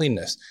for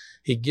uncleanness.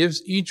 He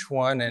gives each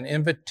one an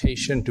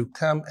invitation to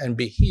come and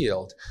be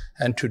healed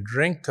and to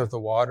drink of the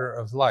water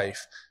of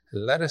life.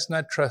 Let us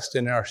not trust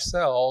in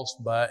ourselves,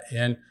 but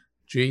in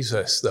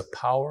Jesus, the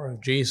power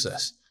of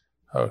Jesus.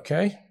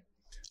 Okay?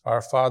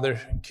 Our Father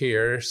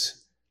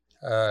cares,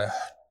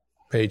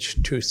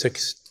 page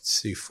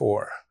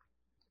 264.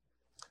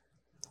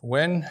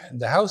 When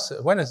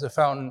is the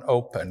fountain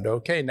opened?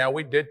 Okay, now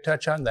we did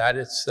touch on that.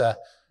 It's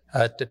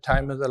at the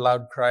time of the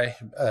loud cry,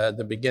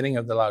 the beginning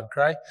of the loud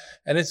cry,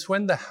 and it's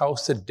when the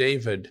house of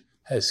David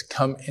has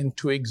come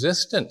into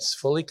existence,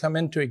 fully come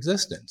into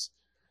existence.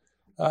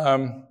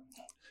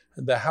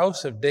 The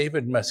house of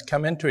David must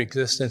come into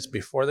existence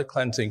before the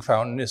cleansing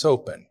fountain is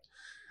opened.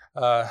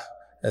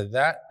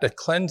 The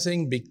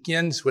cleansing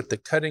begins with the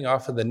cutting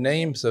off of the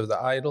names of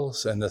the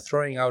idols and the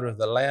throwing out of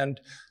the land,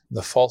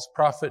 the false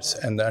prophets,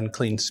 and the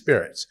unclean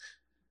spirits.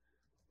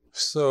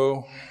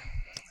 So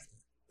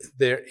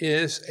there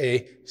is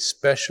a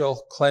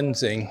special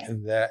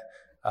cleansing that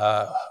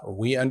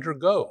we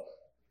undergo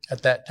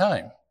at that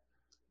time.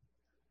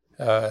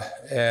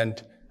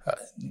 It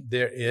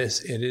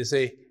is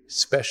a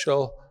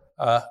special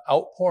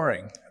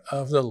outpouring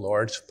of the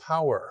Lord's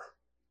power.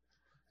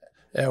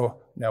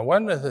 Now,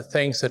 one of the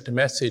things that the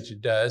message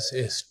does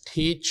is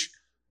teach.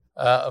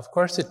 Of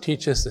course, it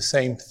teaches the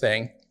same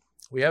thing.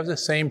 We have the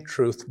same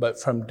truth, but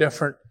from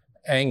different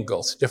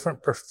angles,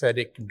 different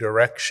prophetic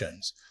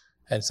directions.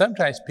 And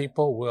sometimes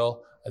people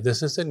will,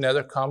 this is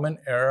another common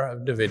error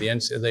of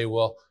Davidians, they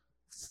will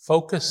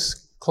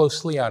focus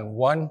closely on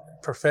one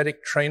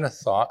prophetic train of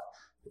thought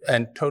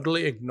and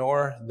totally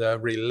ignore the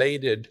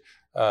related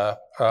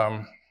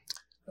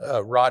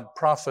rod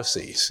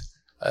prophecies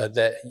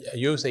that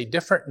use a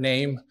different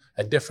name,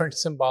 a different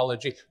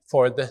symbology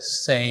for the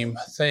same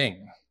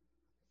thing.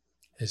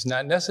 It's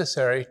not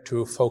necessary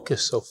to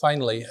focus so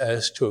finely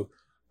as to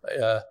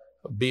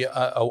be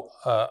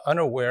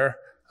unaware,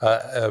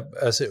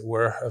 as it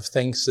were, of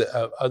things,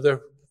 of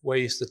other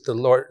ways that the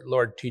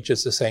Lord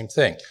teaches the same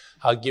thing.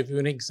 I'll give you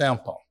an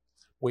example.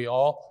 We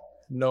all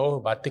know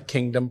about the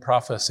kingdom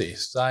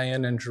prophecies,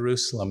 Zion and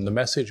Jerusalem, the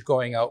message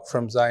going out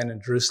from Zion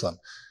and Jerusalem.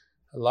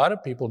 A lot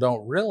of people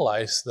don't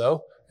realize,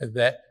 though,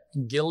 that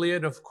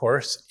Gilead, of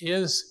course,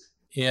 is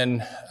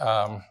the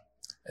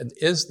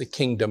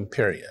kingdom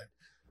period.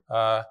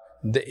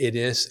 It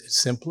is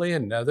simply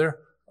another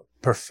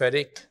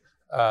prophetic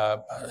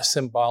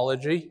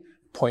symbology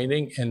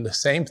pointing in the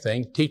same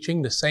thing,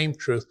 teaching the same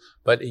truth,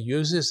 but it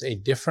uses a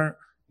different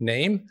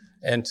name.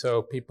 And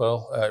so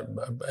people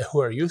who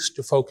are used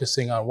to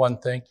focusing on one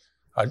thing,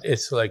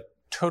 it's like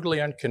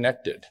totally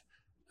unconnected.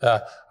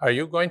 Are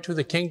you going to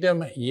the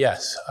kingdom?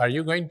 Yes. Are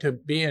you going to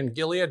be in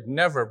Gilead?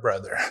 Never,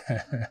 brother.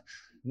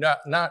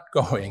 Not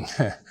going.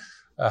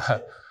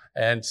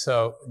 And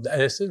so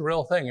this is a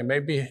real thing. It may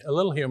be a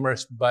little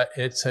humorous, but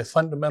it's a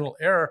fundamental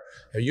error.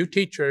 You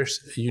teachers,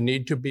 you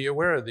need to be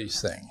aware of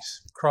these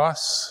things.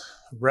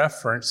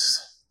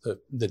 Cross-reference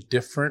the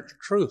different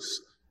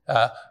truths.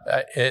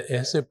 It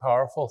is a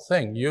powerful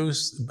thing.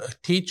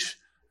 Teach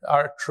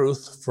our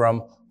truth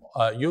from,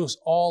 use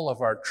all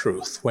of our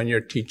truth when you're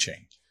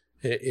teaching.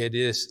 It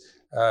is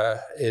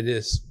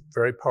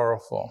very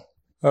powerful.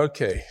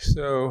 Okay,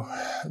 so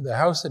the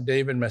house of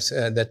David must,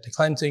 that the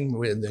cleansing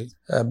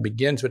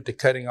begins with the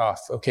cutting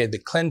off. Okay, the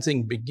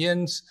cleansing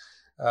begins,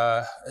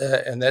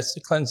 and that's the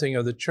cleansing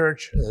of the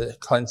church, the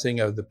cleansing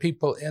of the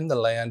people in the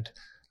land,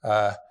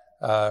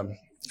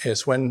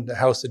 is when the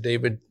house of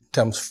David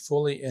comes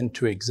fully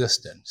into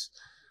existence.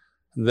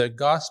 The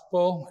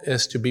gospel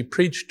is to be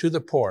preached to the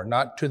poor,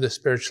 not to the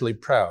spiritually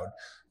proud,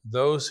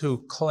 those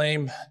who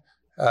claim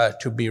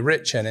to be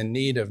rich and in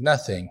need of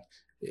nothing.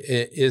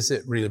 Is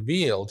it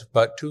revealed,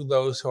 but to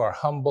those who are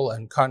humble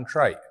and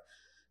contrite.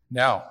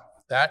 Now,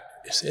 that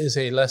is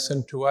a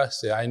lesson to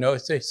us. I know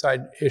it's a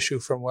side issue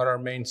from what our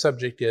main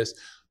subject is,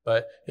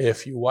 but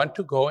if you want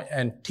to go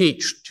and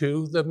teach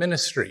to the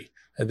ministry,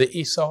 the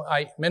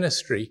Esauite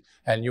ministry,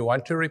 and you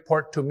want to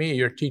report to me,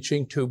 you're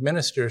teaching to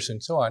ministers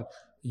and so on,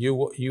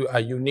 you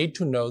need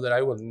to know that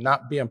I will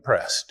not be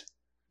impressed.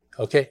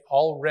 Okay,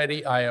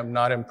 already I am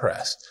not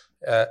impressed.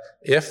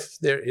 If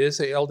there is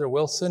an Elder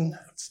Wilson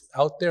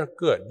out there,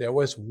 good. There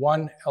was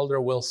one Elder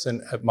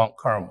Wilson at Mount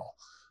Carmel.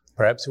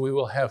 Perhaps we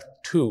will have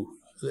two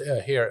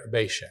here at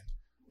Bashan,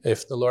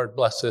 if the Lord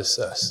blesses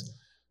us.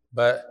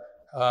 But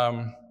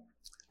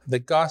the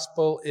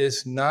gospel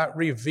is not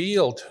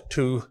revealed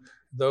to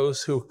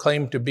those who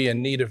claim to be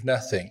in need of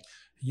nothing.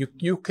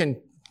 You can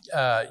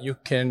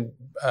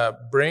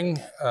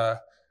bring a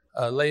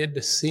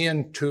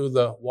Laodicean to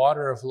the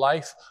water of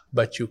life,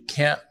 but you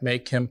can't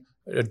make him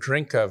a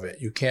drink of it.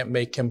 You can't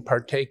make him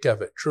partake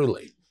of it,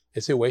 truly.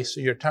 It's a waste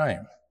of your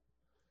time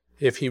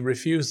if he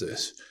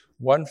refuses.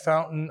 One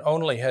fountain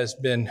only has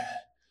been,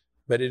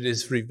 but it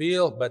is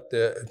revealed, but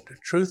the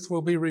truth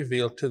will be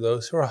revealed to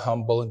those who are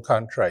humble and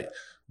contrite.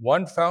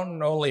 One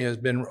fountain only has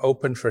been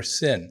opened for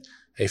sin,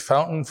 a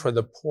fountain for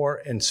the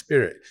poor in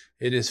spirit.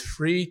 It is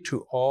free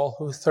to all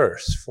who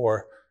thirst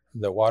for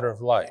the water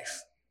of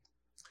life.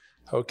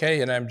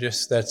 Okay, and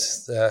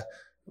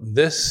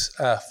this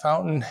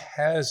fountain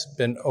has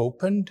been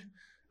opened.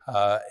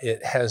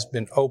 It has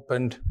been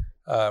opened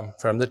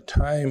from the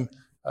time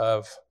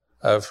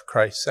of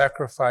Christ's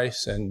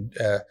sacrifice, and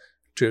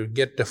to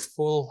get the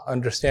full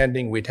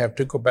understanding, we'd have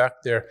to go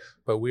back there,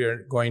 but we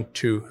are going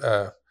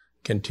to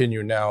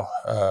continue now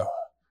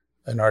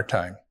in our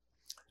time.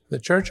 The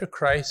Church of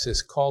Christ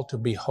is called to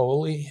be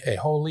holy, a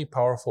holy,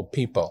 powerful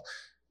people,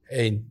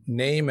 a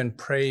name and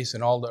praise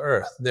in all the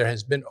earth. There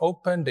has been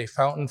opened a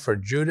fountain for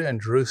Judah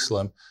and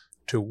Jerusalem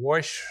to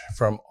wash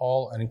from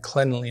all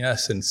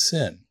uncleanliness and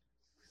sin.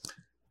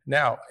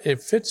 Now,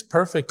 it fits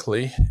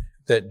perfectly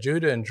that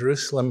Judah and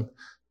Jerusalem,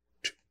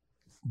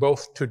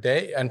 both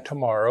today and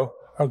tomorrow,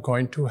 are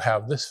going to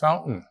have this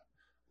fountain.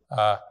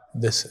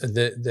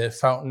 The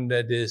fountain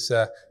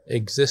that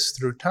exists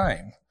through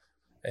time.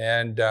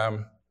 And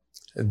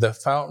the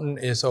fountain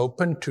is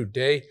open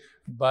today,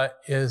 but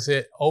is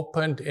it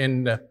opened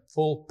in the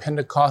full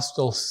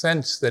Pentecostal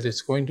sense that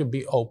it's going to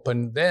be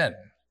open then?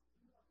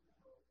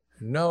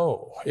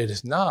 No, it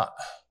is not.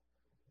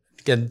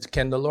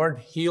 Can the Lord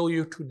heal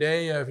you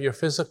today of your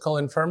physical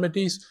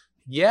infirmities?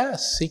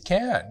 Yes, he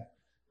can.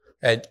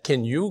 And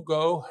can you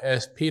go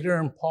as Peter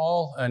and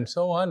Paul and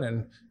so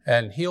on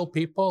and heal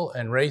people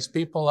and raise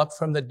people up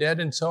from the dead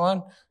and so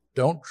on?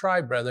 Don't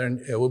try,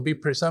 brethren. It will be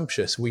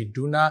presumptuous. We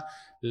do not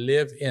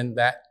live in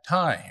that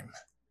time.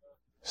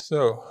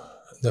 So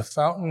the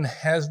fountain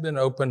has been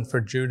opened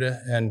for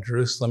Judah and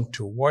Jerusalem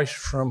to wash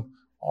from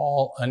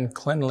all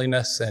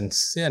uncleanliness and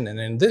sin. And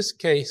in this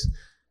case,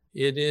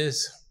 it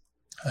is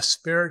a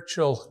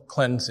spiritual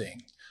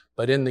cleansing.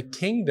 But in the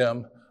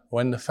kingdom,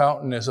 when the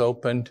fountain is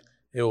opened,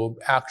 it will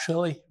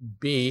actually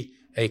be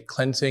a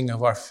cleansing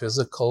of our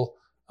physical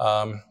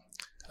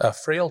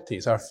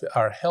frailties,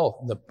 our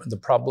health, the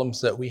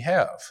problems that we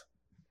have.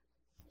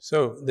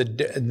 So the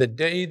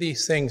day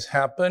these things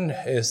happen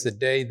is the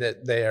day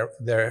that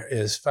there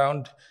is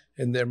found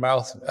in their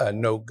mouth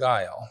no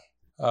guile.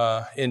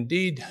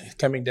 Indeed,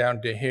 coming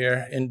down to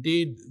here,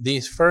 indeed,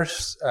 these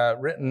first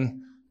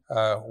written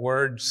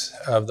words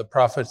of the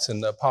prophets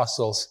and the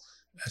apostles,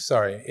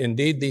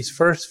 indeed, these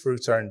first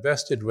fruits are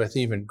invested with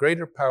even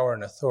greater power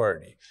and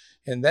authority.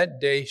 In that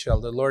day shall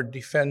the Lord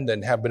defend the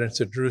inhabitants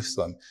of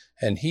Jerusalem,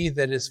 and he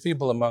that is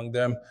feeble among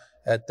them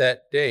at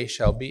that day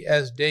shall be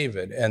as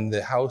David, and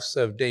the house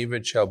of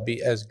David shall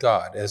be as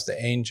God, as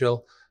the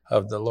angel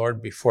of the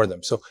Lord before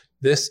them. So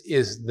this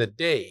is the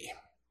day,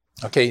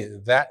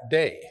 that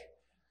day.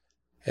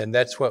 And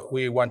that's what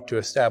we want to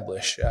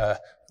establish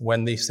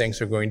when these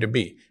things are going to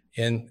be,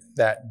 in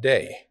that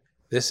day.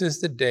 This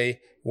is the day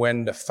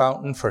when the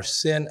fountain for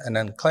sin and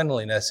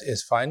uncleanliness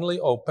is finally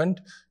opened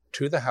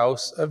to the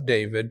house of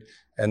David,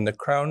 and the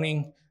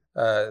crowning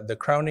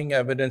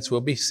evidence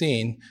will be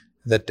seen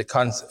that the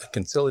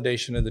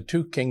consolidation of the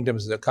two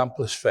kingdoms is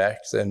accomplished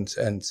facts, and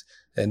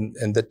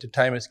that the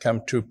time has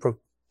come to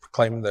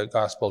proclaim the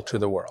gospel to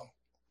the world.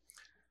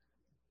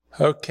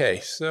 Okay,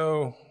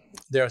 so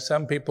there are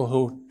some people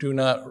who do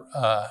not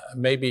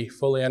maybe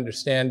fully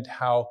understand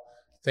how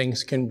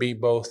things can be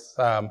both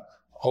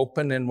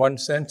open in one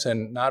sense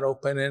and not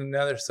open in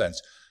another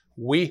sense.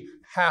 We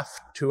have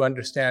to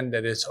understand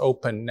that it's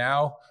open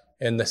now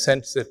in the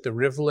sense that the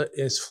rivulet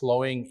is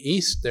flowing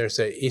east. There's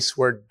an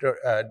eastward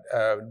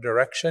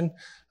direction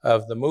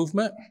of the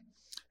movement.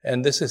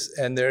 And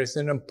there's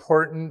an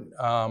important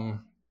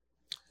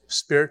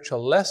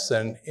spiritual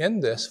lesson in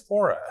this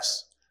for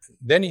us.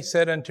 Then he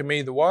said unto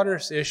me, the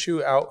waters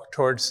issue out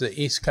towards the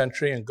east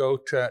country and go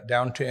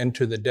down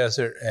into the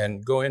desert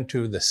and go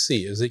into the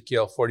sea.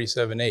 Ezekiel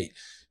 47:8.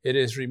 It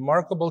is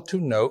remarkable to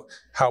note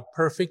how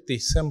perfect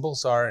these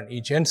symbols are in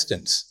each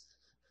instance.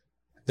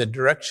 The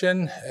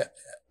direction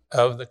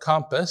of the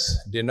compass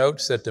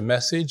denotes that the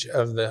message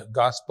of the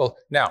gospel.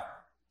 Now,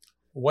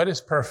 what is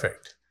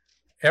perfect?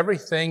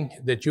 Everything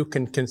that you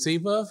can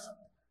conceive of,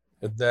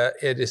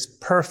 it is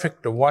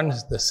perfect,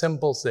 the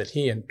symbols that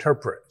he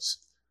interprets.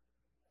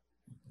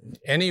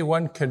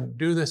 Anyone can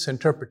do this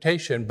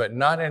interpretation, but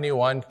not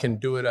anyone can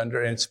do it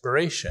under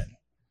inspiration.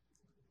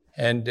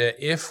 And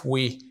if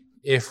we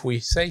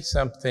say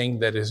something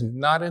that is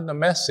not in the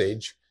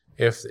message,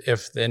 if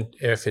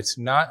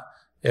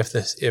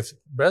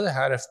Brother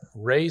Hadif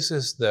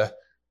raises the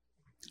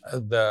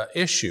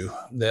issue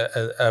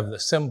of the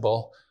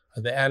symbol,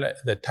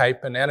 the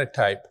type and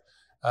antitype,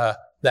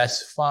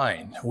 that's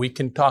fine. We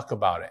can talk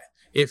about it.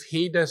 If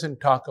he doesn't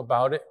talk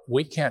about it,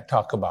 we can't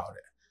talk about it.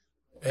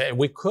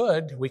 We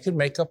could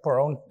make up our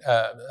own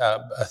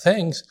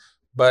things,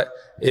 but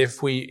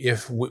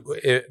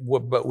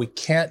but we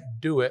can't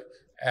do it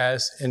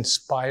as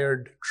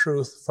inspired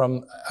truth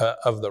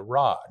of the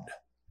rod.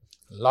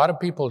 A lot of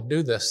people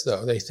do this,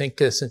 though. They think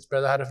that since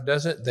Brother Hadif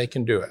does it, they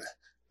can do it,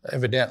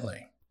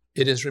 evidently.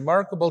 It is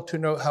remarkable to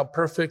note how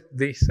perfect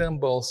these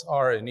symbols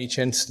are in each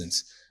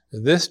instance.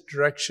 This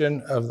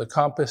direction of the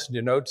compass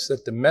denotes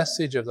that the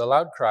message of the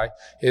loud cry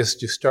is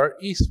to start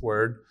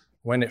eastward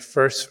when it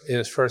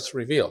is first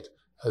revealed.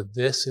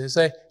 This is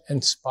an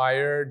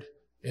inspired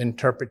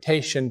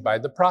interpretation by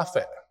the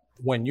prophet.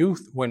 When you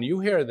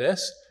hear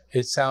this,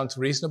 it sounds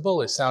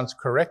reasonable, it sounds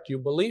correct, you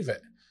believe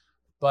it.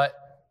 But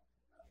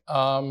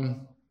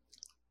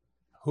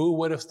who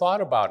would have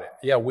thought about it?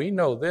 Yeah, we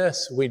know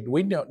this, we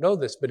don't know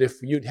this, but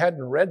if you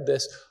hadn't read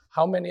this,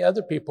 how many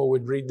other people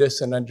would read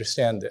this and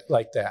understand it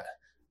like that?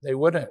 They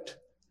wouldn't,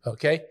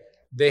 okay?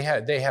 They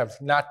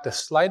have not the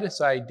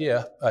slightest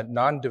idea,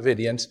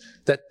 non-Davidians,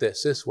 that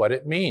this is what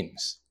it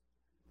means.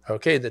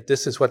 Okay, that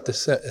this is what the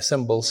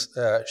symbols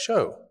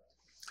show.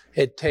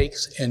 It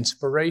takes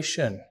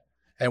inspiration.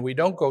 And we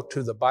don't go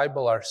to the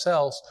Bible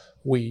ourselves.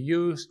 We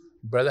use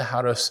Brother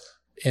Hadif's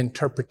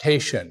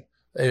interpretation.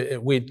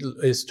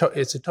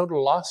 It's a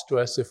total loss to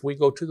us if we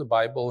go to the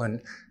Bible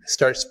and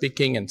start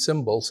speaking in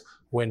symbols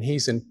when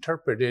he's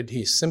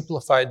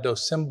simplified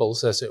those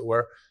symbols, as it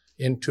were,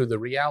 into the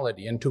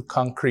reality, into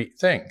concrete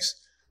things.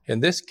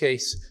 In this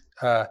case,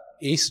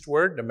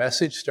 eastward, the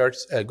message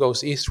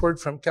goes eastward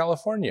from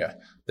California.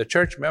 The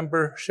church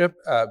membership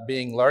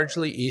being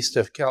largely east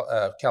of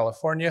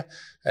California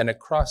and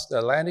across the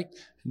Atlantic,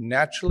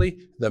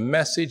 naturally, the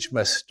message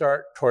must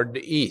start toward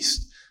the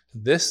east.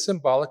 This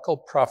symbolical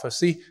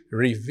prophecy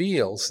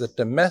reveals that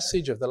the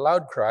message of the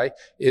loud cry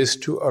is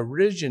to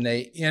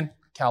originate in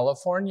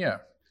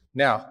California.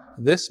 Now,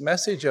 this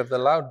message of the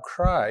loud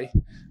cry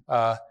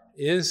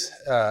is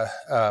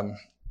the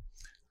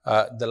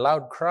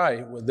loud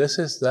cry. This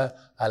is the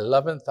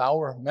 11th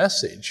hour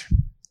message.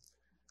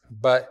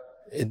 But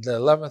the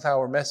 11th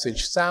hour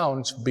message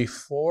sounds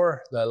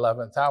before the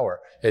 11th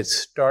hour. It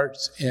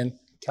starts in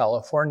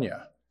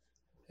California.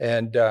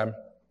 And the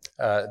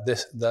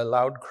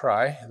loud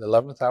cry, the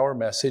 11th hour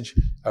message,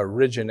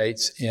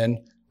 originates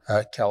in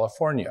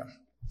California.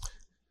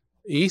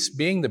 East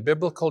being the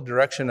biblical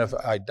direction of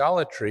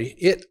idolatry,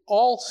 it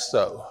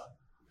also,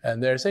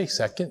 and there's a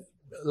second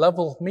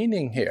level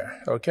meaning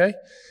here, okay?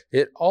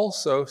 It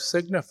also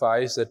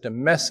signifies that the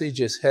message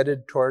is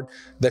headed toward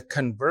the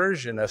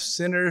conversion of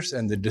sinners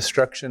and the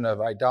destruction of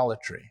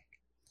idolatry.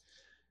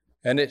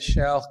 And it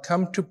shall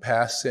come to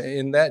pass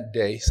in that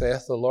day,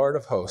 saith the Lord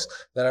of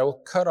hosts, that I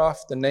will cut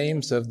off the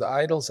names of the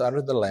idols out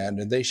of the land,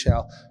 and they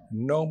shall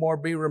no more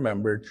be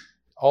remembered.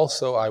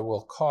 Also, I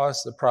will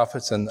cause the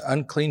prophets and the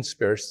unclean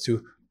spirits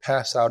to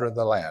pass out of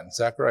the land.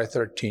 Zechariah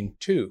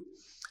 13:2,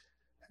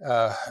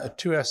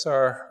 2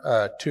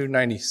 SR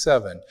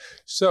 297.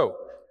 So,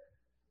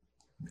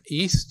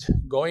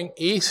 going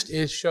east,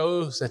 it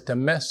shows that the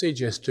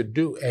message is to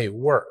do a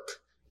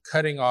work,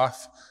 cutting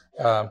off,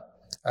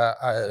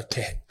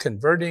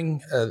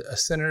 converting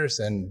sinners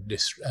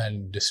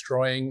and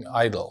destroying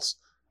idols.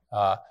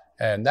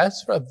 And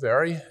that's a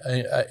very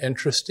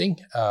interesting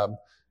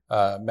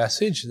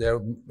message.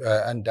 There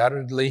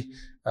undoubtedly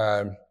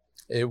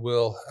it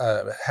will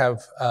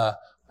have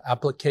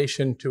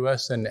application to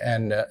us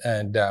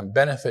and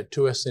benefit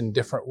to us in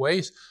different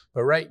ways.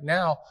 But right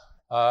now,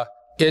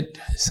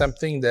 it's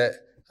something that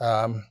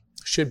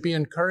should be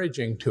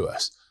encouraging to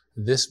us.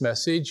 This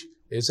message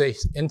is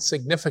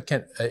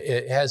insignificant.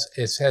 It has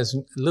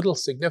little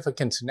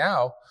significance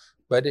now,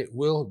 but it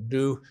will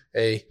do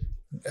a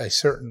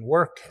certain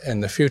work in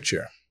the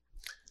future.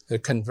 The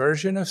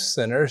conversion of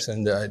sinners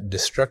and the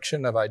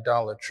destruction of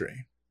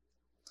idolatry.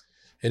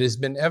 It has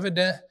been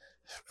evident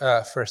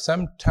for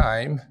some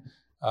time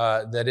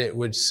that it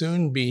would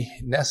soon be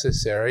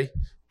necessary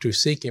to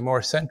seek a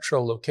more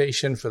central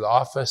location for the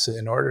office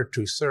in order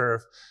to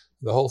serve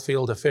the whole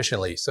field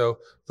efficiently. So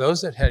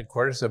those at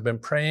headquarters have been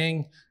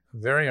praying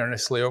very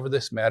earnestly over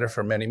this matter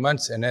for many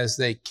months, and as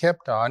they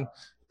kept on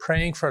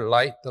praying for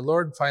light, the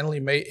Lord finally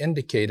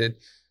indicated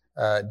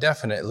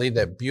definitely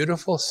that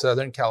beautiful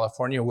Southern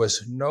California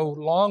was no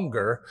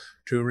longer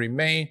to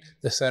remain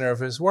the center of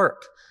his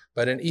work,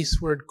 but an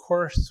eastward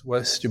course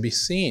was to be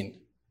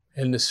seen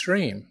in the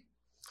stream.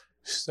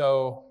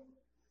 So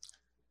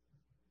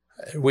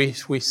we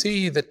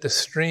see that the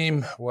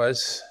stream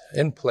was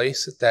in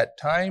place at that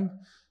time.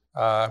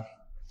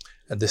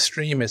 The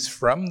stream is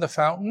from the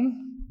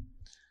fountain.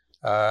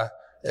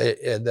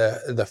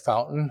 The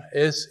fountain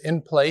is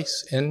in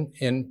place in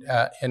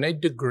a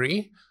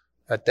degree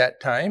at that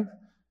time.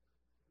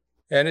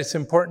 And it's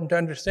important to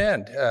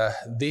understand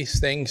these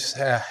things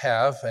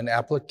have an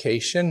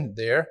application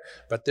there,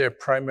 but their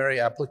primary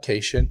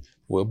application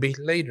will be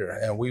later.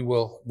 And we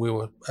will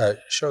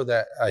show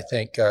that, I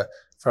think,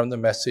 from the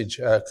message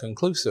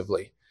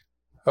conclusively.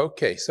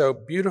 Okay, so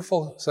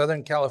beautiful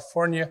Southern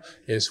California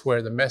is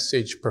where the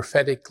message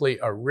prophetically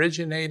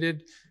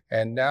originated,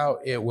 and now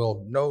it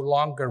will no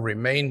longer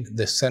remain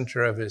the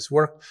center of his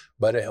work,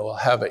 but it will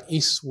have an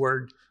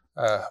eastward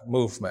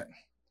movement.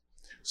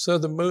 So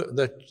the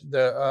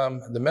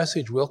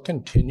message will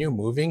continue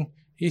moving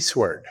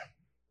eastward.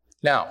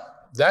 Now,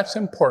 that's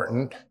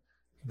important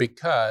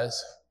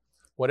because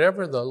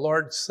whatever the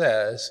Lord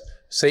says,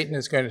 Satan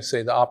is going to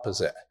say the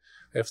opposite.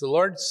 If the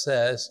Lord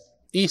says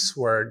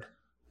eastward,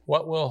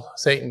 what will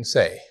Satan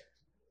say?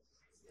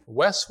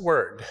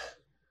 Westward.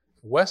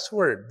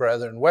 Westward,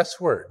 brethren,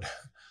 westward.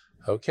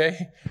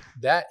 Okay?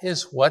 That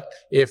is what,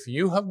 if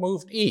you have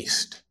moved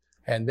east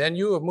and then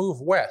you have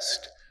moved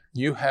west,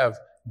 you have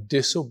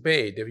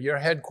disobeyed your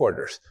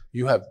headquarters.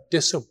 You have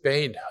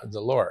disobeyed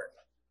the Lord.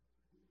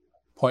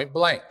 Point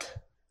blank.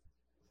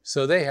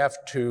 So they have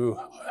to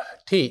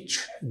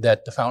teach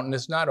that the fountain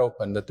is not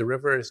open, that the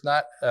river is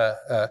not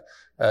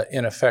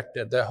in effect.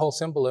 The whole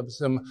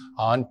symbolism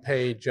on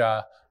page,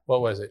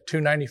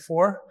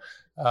 294,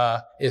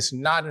 is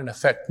not in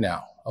effect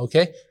now,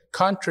 okay?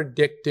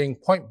 Contradicting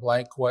point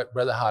blank what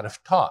Brother Hadif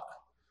taught.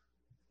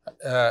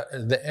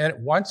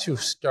 Once you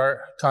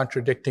start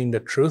contradicting the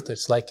truth,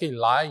 it's like a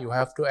lie. You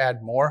have to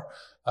add more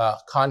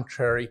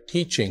contrary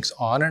teachings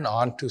on and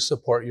on to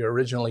support your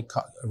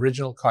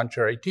original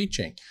contrary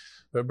teaching.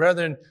 But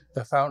brethren,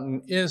 the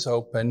fountain is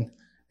open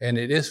and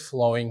it is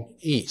flowing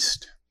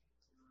east.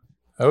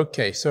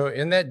 Okay, so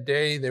in that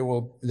day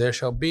there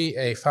shall be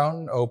a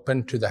fountain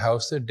open to the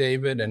house of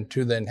David and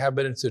to the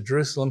inhabitants of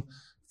Jerusalem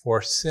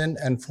for sin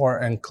and for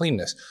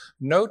uncleanness.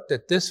 Note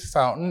that this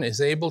fountain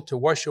is able to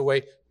wash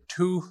away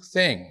two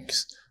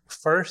things.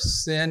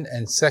 First, sin,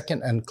 and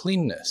second,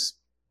 uncleanness.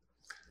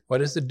 What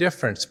is the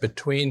difference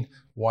between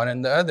one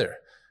and the other?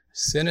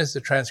 Sin is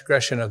the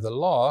transgression of the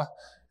law,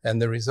 and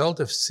the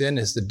result of sin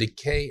is the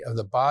decay of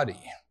the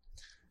body.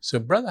 So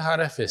Brother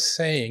Hadif is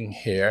saying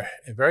here,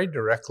 very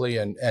directly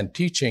and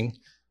teaching,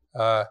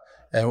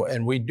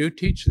 and we do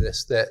teach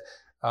this, that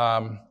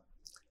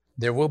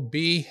there will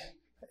be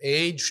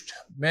aged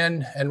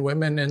men and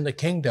women in the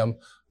kingdom,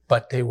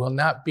 but they will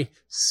not be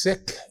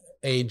sick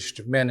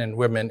aged men and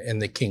women in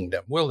the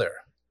kingdom, will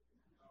there?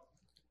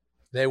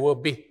 They will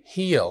be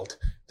healed.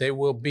 They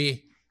will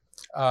be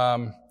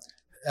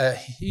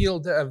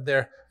healed of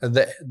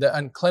the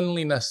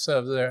uncleanliness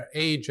of their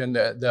age and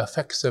the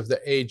effects of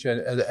the age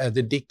and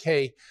the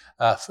decay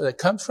that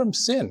comes from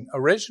sin,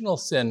 original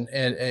sin,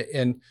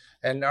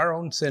 and our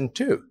own sin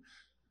too.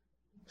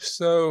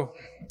 So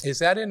is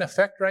that in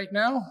effect right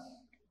now?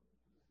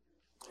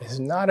 It's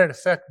not in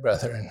effect,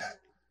 brethren.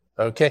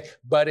 Okay,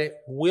 but it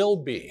will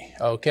be.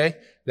 Okay,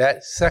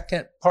 that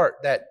second part,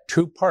 that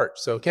 2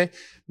 parts. Okay,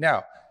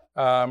 now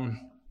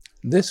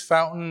this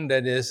fountain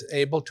that is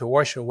able to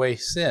wash away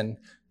sin,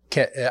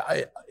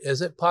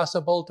 is it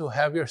possible to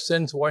have your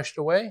sins washed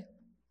away?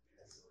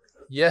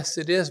 Yes,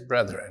 it is,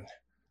 brethren.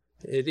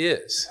 It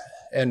is.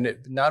 And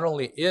it not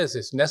only is,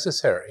 it's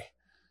necessary.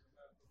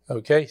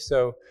 Okay,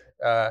 so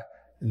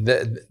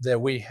that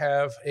we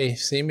have a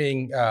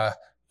seeming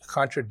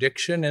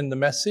contradiction in the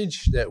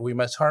message that we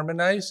must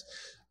harmonize.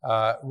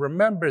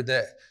 Remember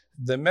that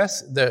the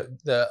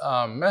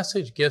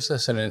message gives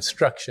us an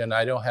instruction.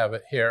 I don't have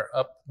it here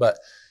up, but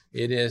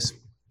it is,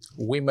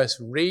 we must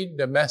read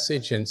the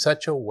message in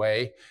such a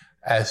way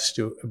as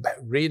to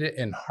read it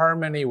in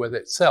harmony with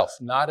itself,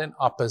 not in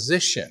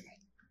opposition.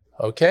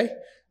 Okay?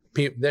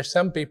 There's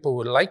some people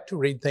who like to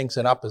read things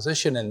in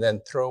opposition and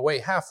then throw away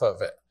half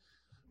of it.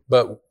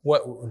 But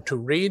to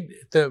read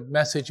the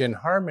message in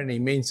harmony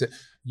means that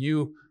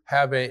you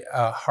have a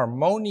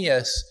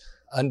harmonious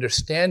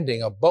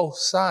understanding of both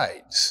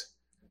sides.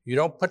 You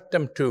don't put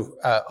them to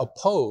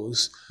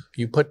oppose,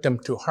 you put them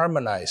to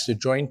harmonize, to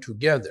join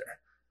together.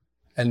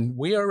 And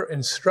we are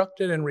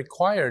instructed and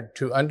required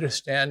to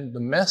understand the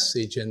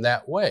message in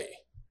that way.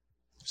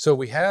 So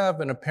we have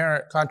an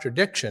apparent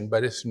contradiction,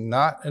 but it's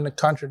not in a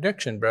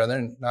contradiction,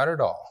 brethren, not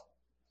at all.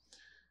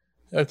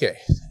 Okay,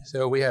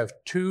 so we have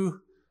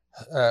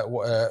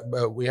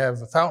we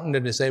have a fountain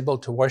that is able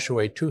to wash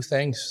away 2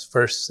 things: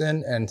 first,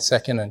 sin, and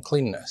second,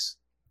 uncleanness.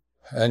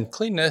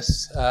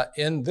 Uncleanness,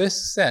 in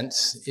this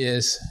sense,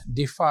 is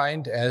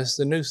defined, as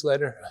the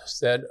newsletter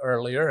said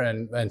earlier,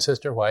 and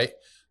Sister White,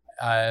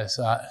 as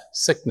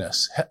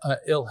sickness,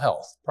 ill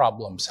health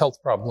problems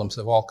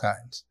of all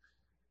kinds.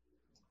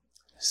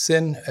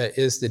 Sin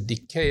is the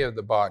decay of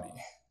the body.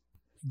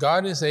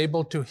 God is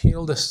able to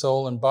heal the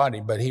soul and body,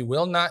 but he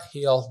will not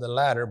heal the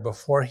latter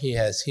before he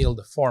has healed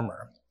the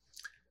former.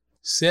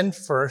 Sin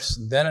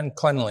first, then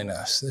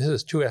uncleanliness. This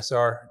is 2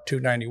 SR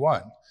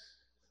 291.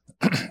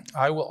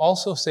 I will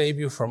also save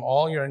you from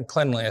all your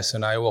uncleanliness,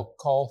 and I will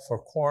call for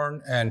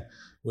corn and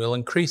will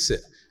increase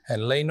it,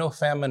 and lay no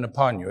famine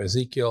upon you.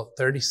 Ezekiel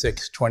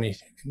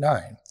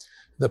 36:29.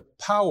 The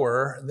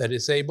power that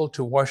is able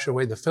to wash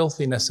away the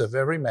filthiness of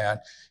every man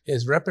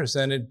is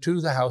represented to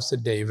the house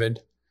of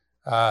David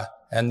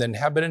and the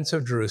inhabitants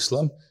of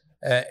Jerusalem,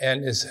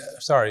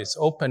 it's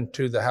open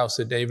to the house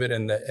of David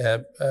and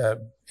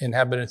the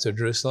inhabitants of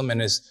Jerusalem,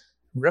 and is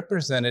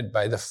represented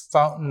by the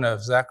fountain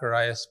of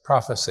Zechariah's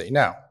prophecy.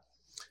 Now,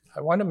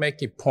 I want to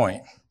make a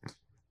point.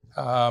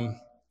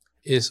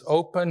 Is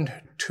opened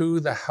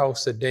to the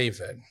house of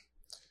David.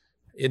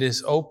 It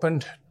is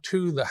opened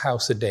to the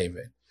house of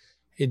David.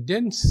 It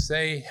didn't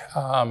say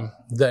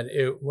that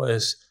it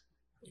was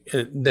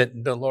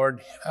that the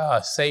Lord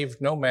saved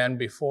no man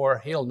before,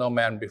 healed no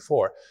man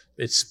before.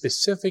 It's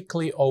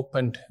specifically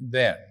opened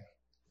then.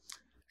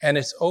 And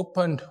it's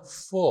opened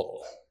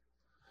full.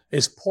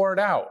 It's poured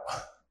out.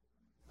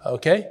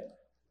 Okay?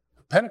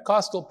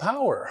 Pentecostal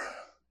power.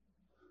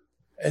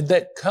 And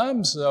that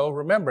comes, though,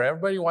 remember,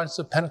 everybody wants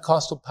the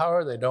Pentecostal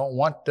power. They don't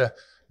want the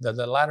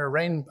latter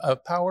rain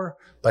power,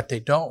 but they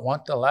don't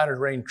want the latter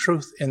rain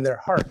truth in their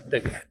heart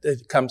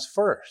that comes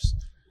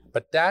first.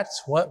 But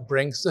that's what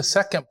brings the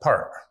second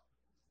part.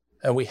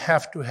 And we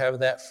have to have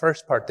that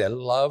first part, the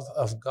love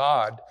of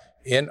God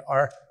in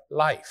our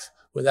life.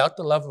 Without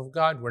the love of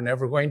God, we're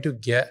never going to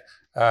get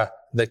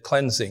the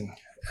cleansing,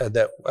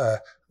 the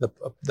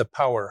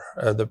power,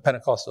 the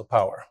Pentecostal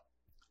power.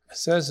 It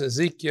says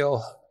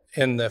Ezekiel,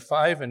 in the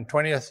 5 and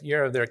 20th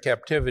year of their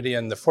captivity,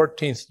 and the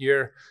 14th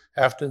year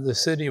after the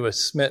city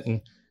was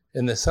smitten,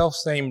 in the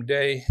selfsame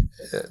day,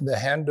 the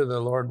hand of the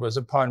Lord was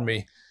upon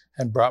me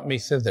and brought me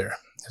thither.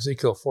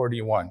 Ezekiel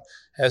 41.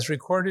 As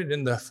recorded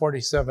in the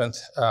 47th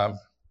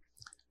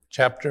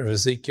chapter of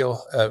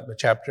Ezekiel,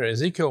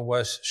 Ezekiel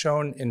was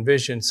shown in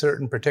vision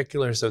certain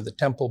particulars of the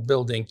temple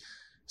building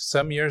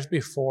some years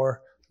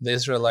before the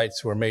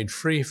Israelites were made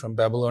free from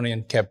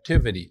Babylonian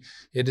captivity.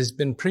 It has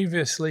been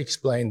previously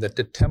explained that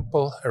the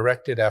temple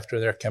erected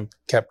after their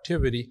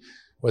captivity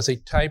was a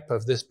type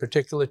of this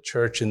particular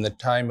church in the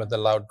time of the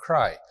loud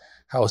cry,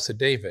 house of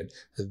David.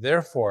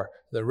 Therefore,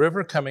 the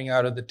river coming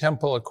out of the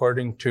temple,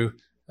 according to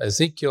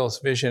Ezekiel's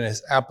vision,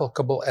 is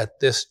applicable at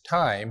this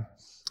time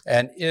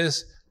and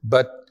is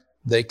but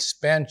the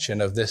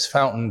expansion of this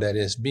fountain that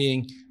is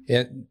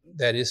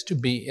to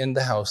be in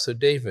the house of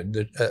David,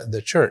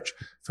 the church.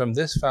 From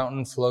this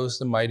fountain flows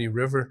the mighty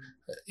river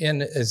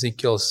in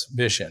Ezekiel's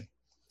vision.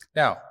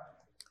 Now,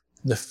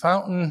 the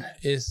fountain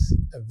is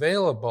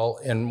available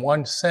in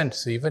one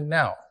sense even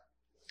now.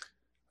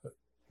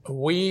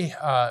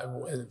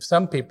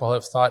 Some people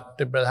have thought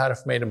that Brother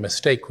Hadif made a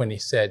mistake when he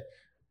said,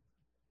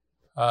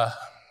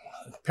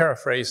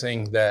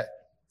 paraphrasing, that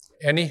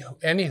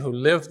any who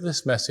live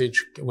this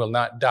message will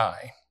not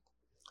die.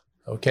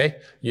 Okay?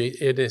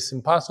 It is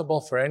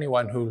impossible for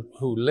anyone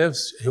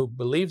who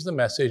believes the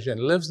message and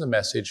lives the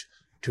message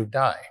to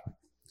die.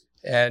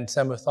 And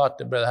some have thought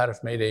that Brother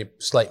Hadif made a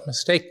slight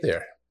mistake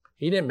there.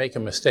 He didn't make a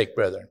mistake,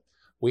 brethren.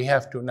 We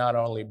have to not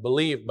only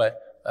believe, but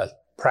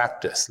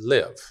practice,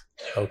 live.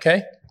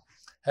 Okay?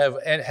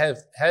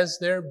 Has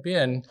there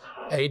been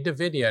a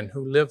Davidian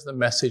who lived the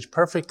message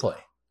perfectly?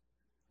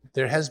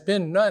 There has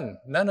been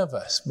none of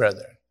us,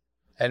 brethren.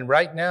 And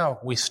right now,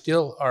 we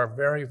still are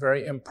very,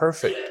 very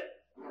imperfect.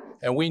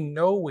 And we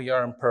know we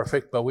are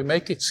imperfect, but we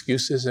make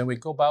excuses and we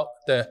go about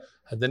the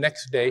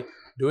next day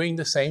doing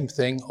the same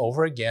thing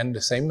over again,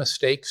 the same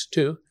mistakes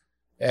too,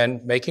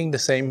 and making the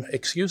same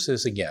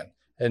excuses again.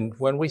 And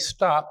when we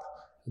stop,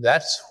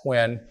 that's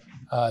when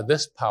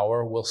this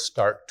power will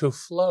start to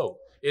flow.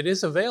 It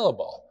is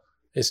available.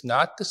 It's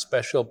not the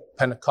special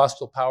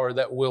Pentecostal power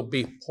that will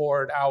be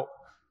poured out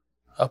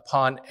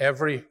upon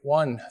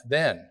everyone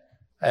then,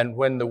 and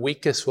when the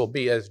weakest will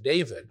be as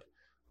David,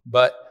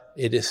 but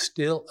it is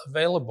still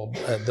available.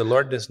 The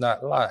Lord does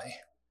not lie.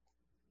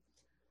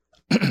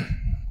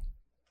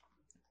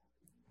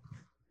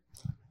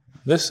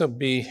 This will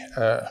be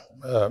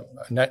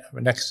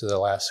next to the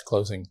last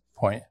closing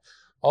point.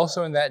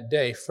 Also in that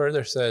day,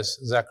 further says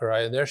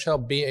Zechariah, there shall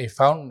be a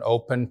fountain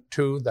open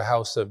to the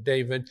house of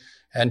David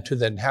and to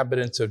the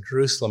inhabitants of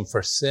Jerusalem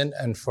for sin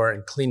and for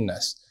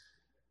uncleanness.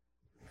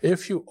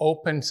 If you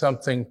open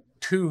something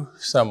to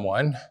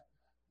someone,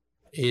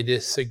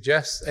 it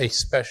suggests a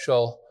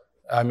special,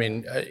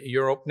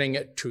 you're opening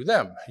it to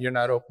them. You're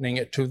not opening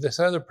it to this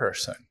other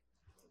person.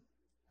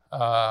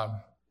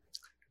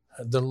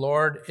 The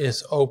Lord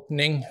is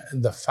opening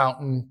the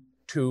fountain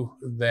to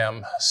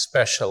them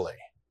specially.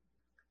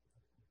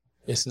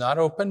 It's not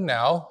open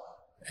now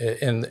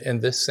in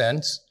this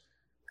sense.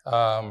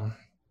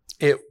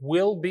 It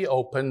will be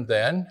open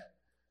then,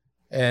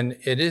 and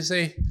it is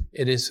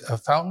a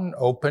fountain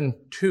open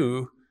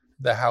to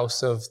the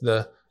house of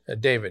the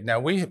David. Now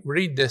we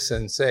read this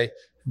and say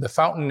the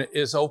fountain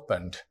is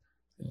opened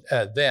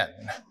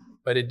then,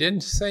 but it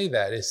didn't say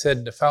that. It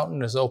said the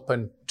fountain is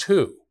open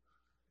to,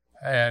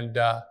 and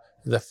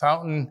the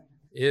fountain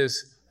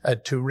is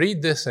to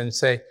read this and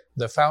say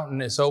the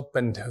fountain is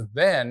opened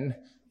then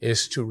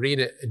is to read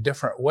it a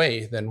different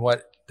way than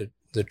what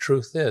the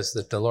truth is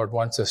that the Lord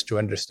wants us to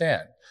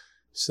understand.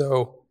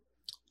 So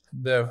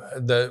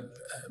the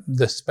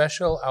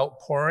special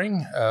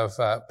outpouring of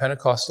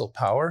Pentecostal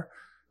power,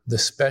 the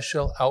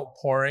special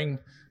outpouring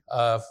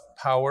of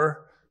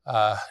power,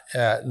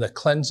 the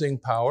cleansing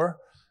power,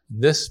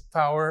 this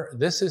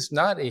is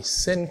not a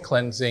sin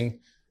cleansing,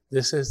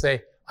 this is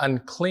a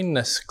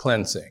uncleanness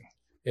cleansing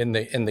in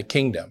the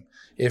kingdom.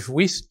 If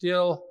we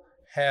still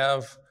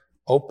have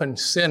open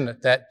sin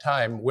at that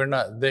time, we're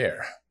not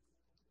there.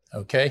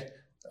 Okay?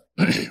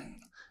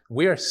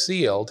 We are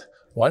sealed.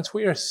 Once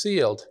we are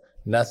sealed,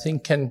 nothing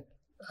can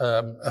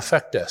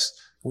affect us.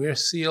 We are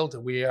sealed.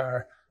 We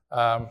are,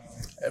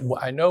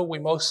 I know we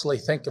mostly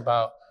think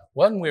about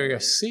when we are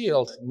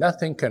sealed,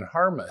 nothing can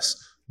harm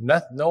us.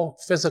 No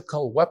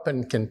physical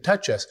weapon can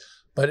touch us.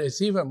 But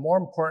it's even more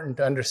important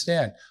to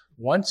understand,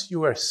 once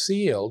you are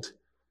sealed,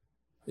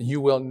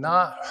 you will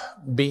not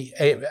be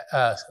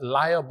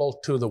liable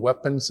to the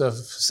weapons of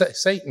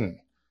Satan,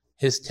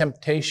 his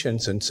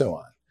temptations and so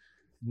on.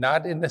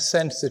 Not in the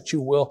sense that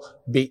you will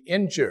be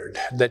injured,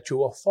 that you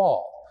will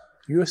fall.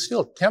 You are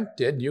still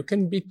tempted. You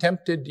can be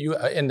tempted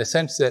in the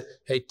sense that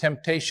a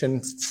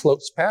temptation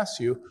floats past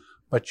you,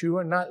 but you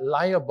are not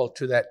liable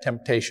to that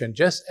temptation.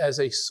 Just as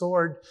a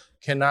sword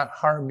cannot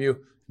harm you,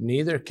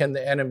 neither can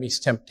the enemy's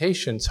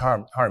temptations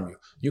harm you.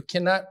 You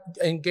cannot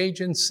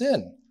engage in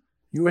sin.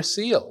 You are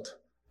sealed.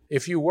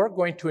 If you were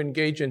going to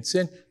engage in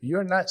sin,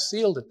 you're not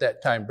sealed at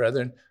that time,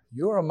 brethren.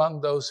 You're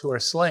among those who are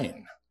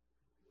slain.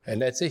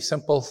 And that's a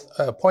simple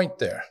point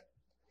there.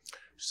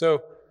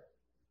 So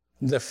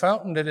the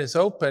fountain that is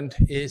opened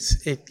and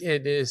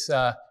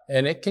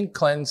it can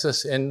cleanse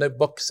us in the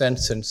book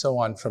sense and so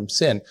on from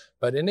sin.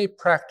 But in a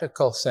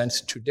practical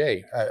sense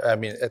today,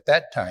 at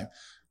that time,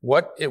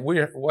 what the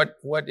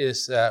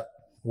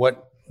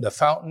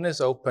fountain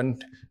is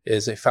opened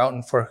is a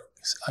fountain for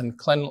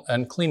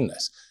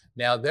uncleanness.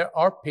 Now, there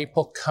are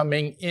people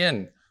coming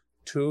in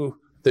to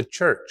the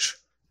church,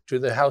 to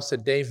the house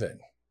of David,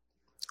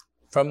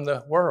 from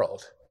the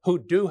world, who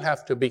do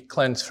have to be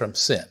cleansed from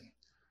sin.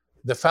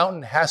 The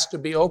fountain has to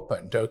be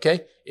opened,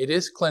 okay? It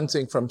is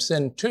cleansing from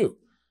sin too,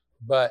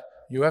 but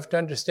you have to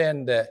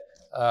understand that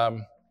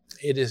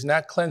it is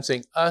not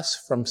cleansing us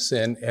from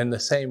sin in the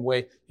same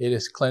way it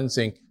is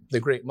cleansing the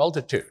great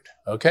multitude,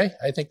 okay?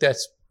 I think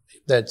that's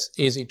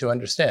easy to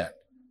understand.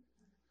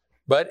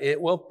 But it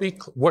will be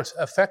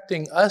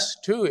affecting us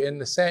too, in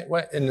the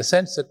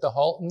sense that the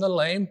halt and the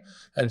lame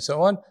and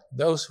so on,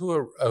 those who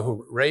are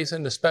raised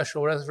in the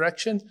special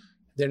resurrection,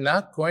 they're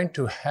not going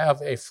to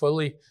have a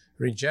fully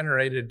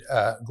regenerated,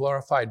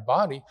 glorified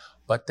body,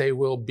 but they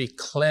will be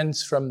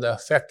cleansed from the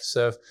effects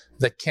of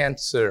the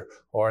cancer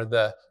or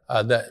the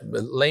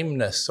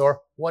lameness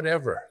or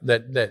whatever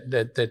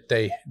that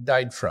they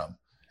died from.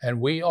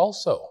 And we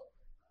also.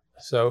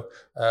 So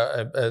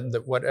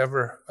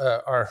whatever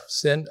our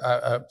sin,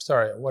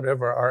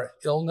 whatever our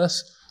illness,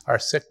 our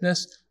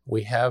sickness,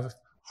 we have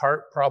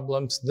heart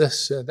problems,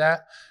 this,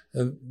 that,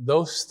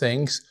 those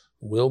things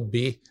will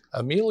be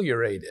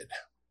ameliorated.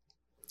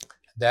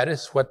 That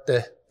is what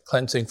the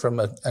cleansing from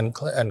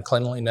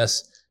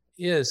uncleanliness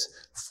is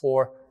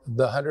for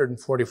the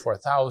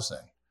 144,000.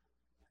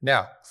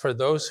 Now, for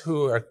those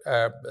who are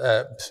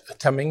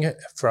coming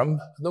from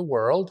the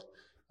world,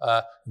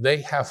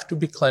 they have to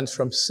be cleansed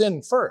from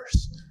sin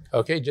first,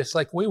 okay, just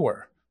like we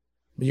were.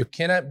 You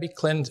cannot be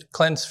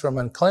cleansed from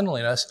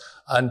uncleanliness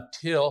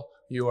until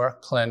you are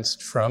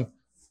cleansed from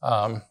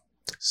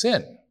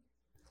sin.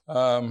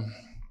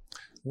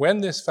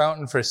 When this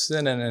fountain for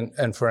sin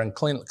and for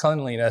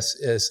uncleanness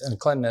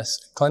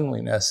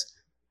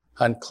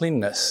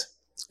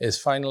is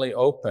finally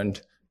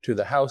opened to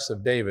the house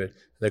of David,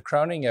 the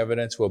crowning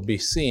evidence will be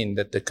seen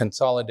that the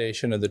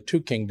consolidation of the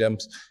two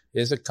kingdoms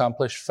is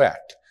accomplished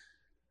fact.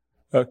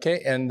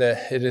 Okay, and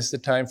it is the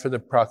time for the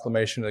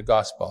proclamation of the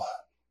gospel.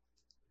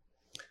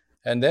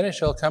 And then it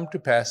shall come to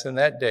pass in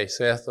that day,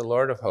 saith the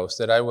Lord of hosts,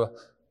 that I will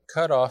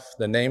cut off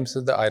the names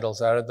of the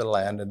idols out of the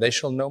land, and they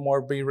shall no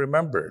more be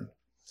remembered.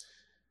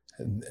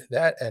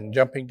 That, and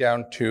jumping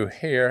down to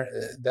here,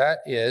 that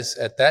is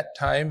at that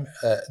time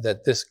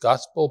that this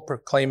gospel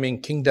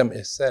proclaiming kingdom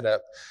is set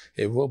up,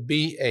 it will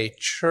be a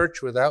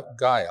church without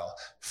guile,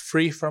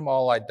 free from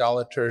all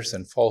idolaters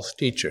and false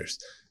teachers.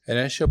 And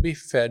it shall be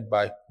fed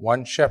by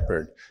one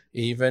shepherd,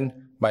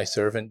 even my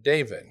servant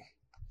David.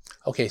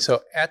 Okay,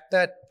 so at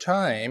that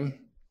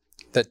time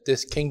that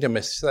this kingdom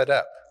is set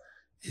up,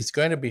 it's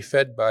going to be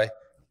fed by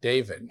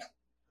David.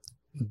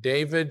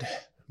 David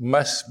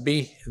must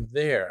be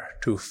there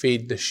to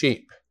feed the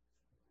sheep.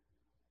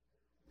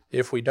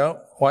 If we don't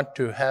want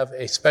to have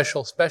a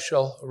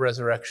special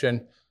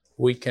resurrection,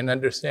 we can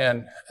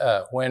understand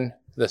when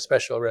the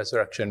special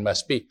resurrection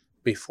must be,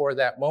 before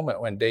that moment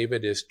when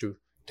David is to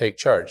take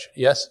charge.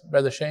 Yes,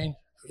 Brother Shane?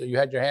 You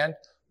had your hand?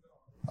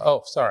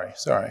 Oh, sorry.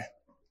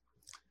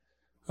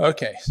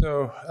 Okay,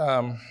 so,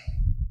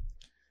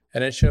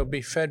 and it shall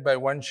be fed by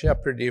one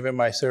shepherd, even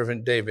my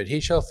servant David. He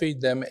shall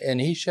feed them,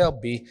 and he shall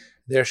be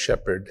their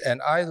shepherd.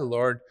 And I, the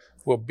Lord,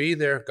 will be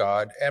their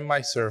God, and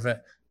my servant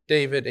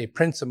David, a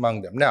prince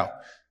among them. Now,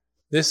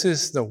 this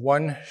is the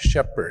one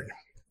shepherd.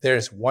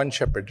 There's one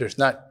shepherd. There's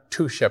not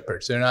two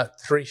shepherds. There are not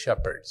three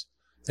shepherds.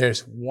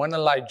 There's one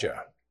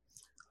Elijah,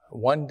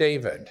 one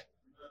David,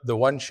 the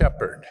one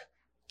shepherd.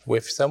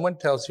 If someone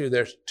tells you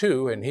there's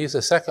two and he's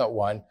the second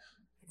one,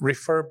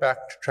 refer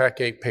back to track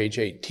 8, page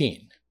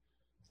 18.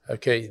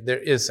 Okay, there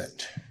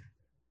isn't.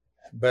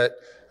 But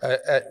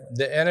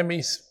the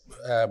enemy's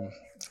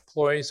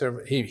ploys,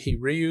 he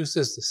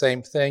reuses the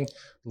same thing.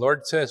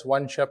 Lord says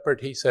one shepherd,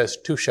 he says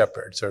two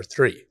shepherds or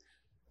three.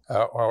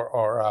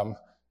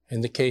 In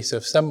the case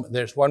of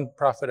there's one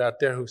prophet out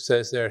there who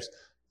says there's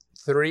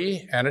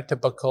three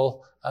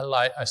prototypical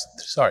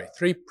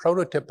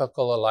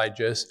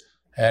Elijahs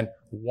and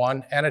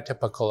one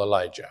antitypical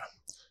Elijah.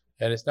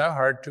 And it's not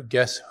hard to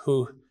guess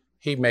who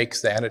he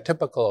makes the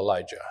antitypical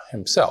Elijah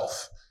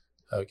himself.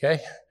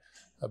 Okay?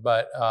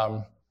 But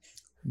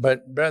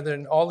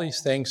brethren, all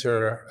these things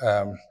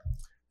are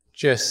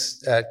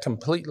just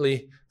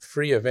completely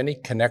free of any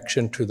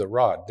connection to the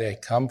rod. They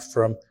come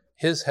from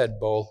his head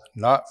bowl,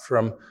 not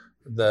from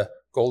the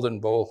golden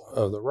bowl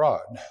of the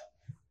rod.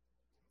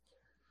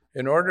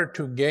 In order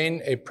to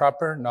gain a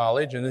proper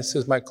knowledge, and this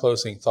is my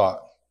closing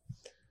thought,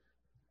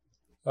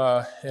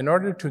 in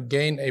order to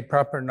gain a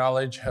proper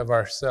knowledge of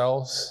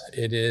ourselves,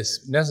 it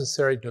is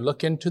necessary to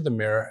look into the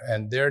mirror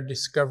and there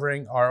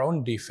discovering our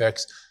own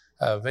defects,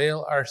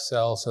 avail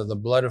ourselves of the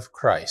blood of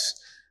Christ,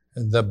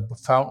 the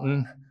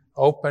fountain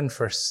open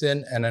for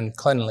sin and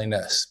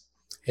uncleanliness,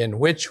 in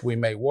which we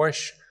may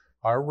wash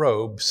our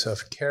robes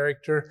of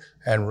character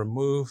and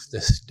remove the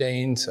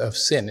stains of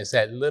sin. Is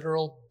that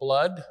literal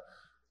blood?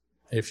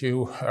 If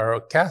you are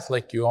a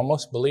Catholic, you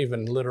almost believe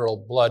in literal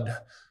blood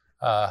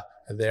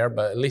there,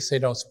 but at least they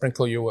don't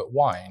sprinkle you with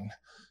wine.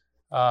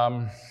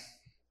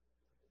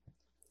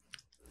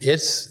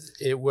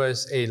 It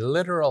was a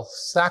literal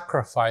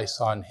sacrifice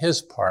on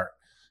his part,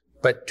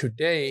 but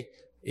today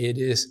it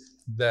is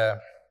the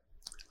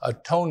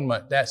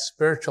atonement, that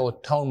spiritual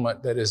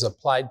atonement that is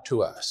applied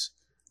to us.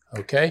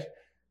 Okay?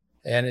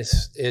 And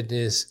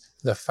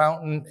the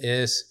fountain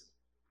is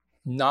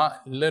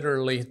not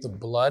literally the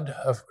blood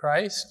of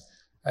Christ.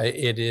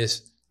 It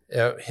is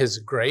his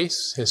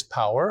grace, his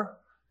power,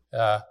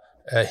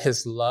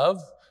 his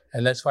love.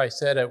 And that's why I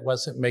said I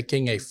wasn't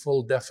making a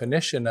full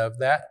definition of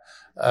that,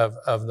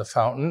 of the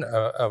fountain,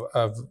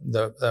 of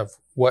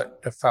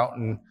what the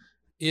fountain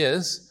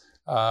is.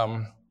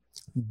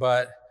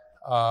 But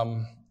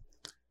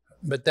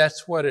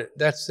that's what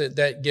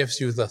that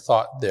gives you the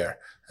thought there,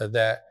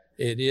 that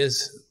it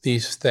is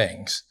these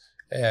things.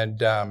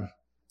 And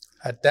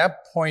at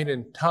that point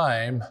in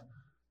time,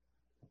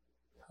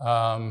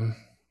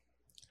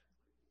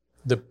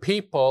 the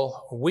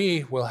people,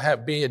 we will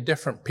be a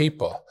different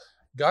people.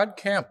 God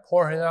can't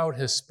pour out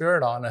his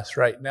Spirit on us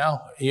right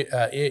now,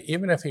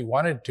 even if he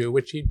wanted to,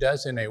 which he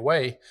does in a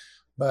way,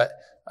 but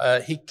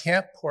he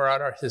can't pour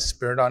out his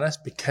Spirit on us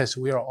because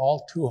we are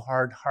all too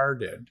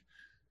hard-hearted.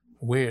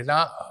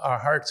 Our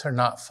hearts are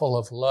not full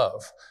of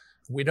love.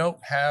 We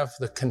don't have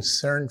the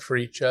concern for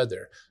each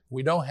other.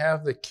 We don't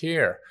have the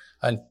care.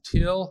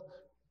 Until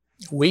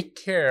we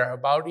care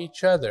about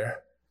each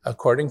other,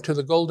 according to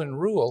the golden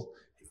rule,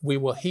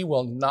 he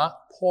will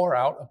not pour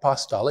out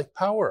apostolic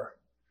power.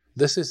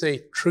 This is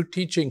a true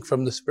teaching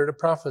from the Spirit of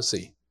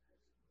prophecy.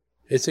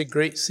 It's a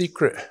great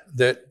secret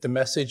that the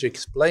message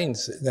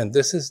explains, and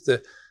this is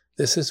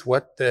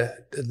what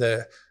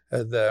the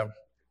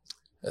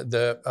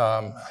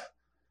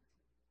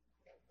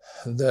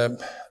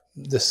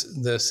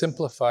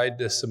simplified,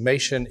 the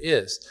summation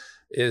is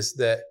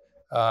that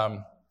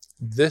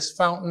this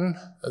fountain,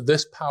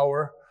 this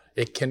power,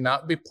 it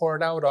cannot be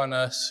poured out on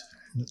us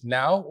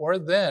now or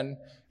then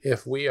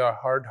if we are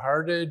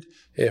hard-hearted,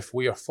 if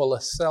we are full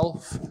of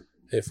self,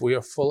 if we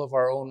are full of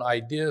our own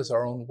ideas,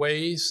 our own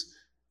ways.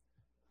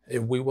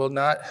 We will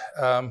not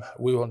have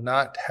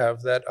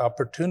that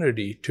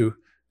opportunity to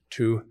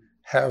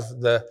have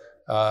that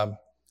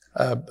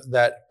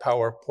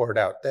power poured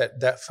out.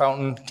 That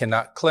fountain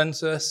cannot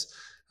cleanse us.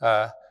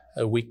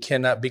 We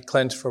cannot be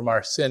cleansed from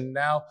our sin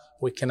now.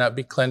 We cannot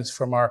be cleansed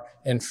from our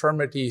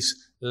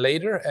infirmities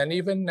later, and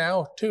even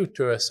now too,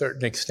 to a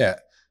certain extent.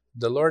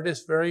 The Lord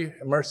is very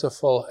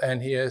merciful,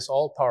 and he is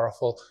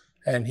all-powerful,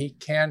 and he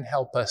can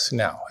help us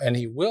now. And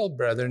he will,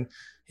 brethren.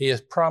 He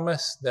has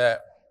promised that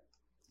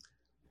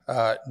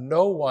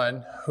no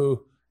one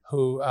who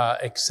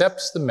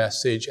accepts the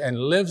message and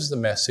lives the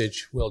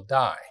message will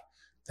die.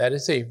 That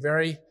is a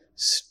very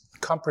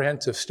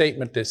comprehensive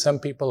statement that some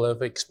people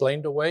have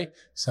explained away,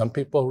 some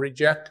people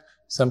reject,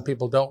 some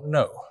people don't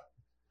know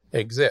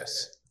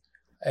exists.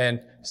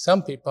 And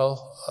some people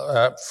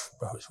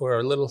who are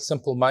a little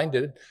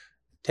simple-minded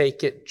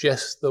take it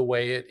just the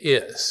way it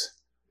is.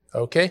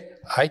 Okay?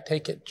 I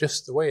take it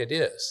just the way it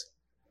is.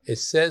 It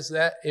says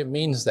that, it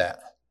means that.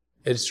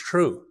 It's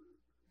true.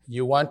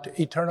 You want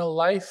eternal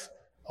life?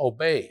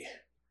 Obey.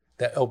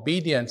 That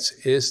obedience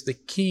is the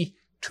key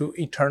to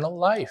eternal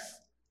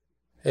life.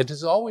 It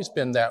has always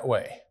been that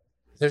way.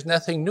 There's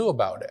nothing new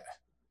about it.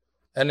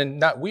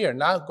 And we are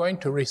not going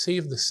to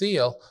receive the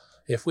seal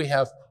if we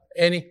have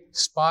any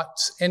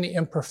spots, any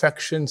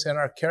imperfections in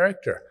our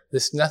character.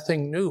 There's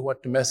nothing new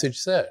what the message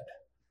said.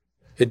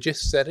 It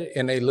just said it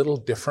in a little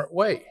different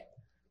way.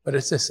 But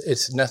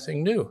it's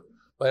nothing new.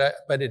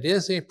 But it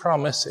is a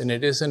promise, and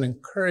it is an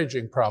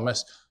encouraging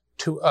promise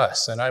to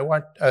us. And I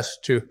want us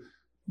to,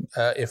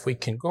 if we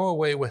can go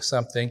away with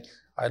something,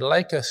 I'd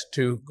like us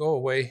to go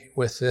away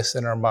with this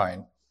in our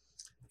mind.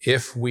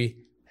 If we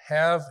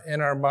have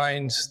in our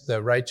minds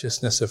the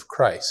righteousness of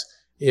Christ,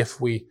 if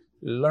we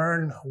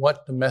learn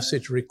what the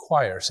message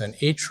requires,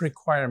 and each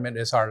requirement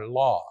is our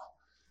law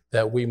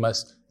that we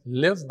must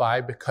live by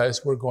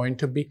because we're going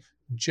to be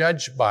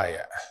judged by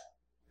it.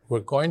 We're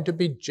going to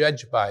be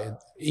judged by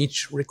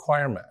each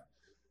requirement.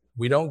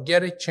 We don't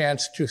get a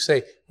chance to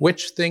say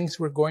which things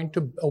we're going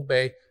to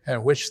obey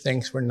and which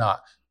things we're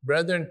not.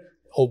 Brethren,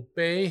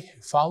 obey,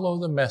 follow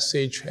the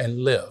message,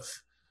 and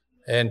live.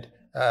 And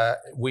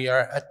we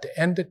are at the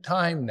end of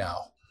time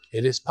now.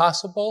 It is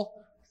possible,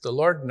 the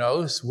Lord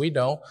knows, we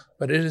don't,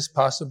 but it is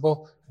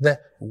possible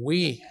that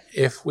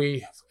if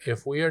we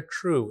are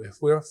true,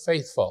 if we are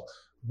faithful,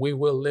 we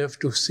will live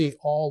to see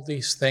all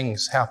these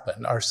things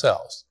happen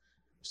ourselves.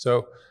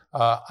 So,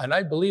 and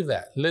I believe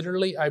that.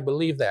 Literally, I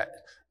believe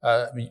that.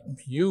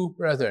 You,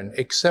 brethren,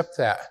 accept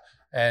that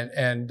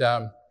and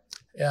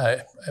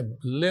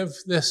live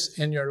this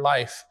in your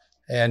life,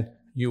 and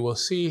you will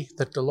see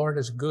that the Lord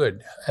is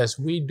good. As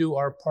we do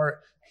our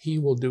part, he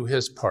will do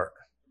his part.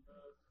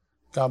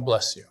 God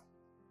bless you.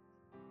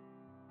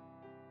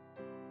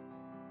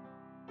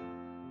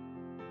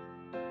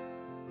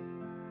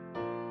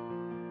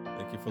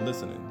 Thank you for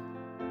listening.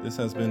 This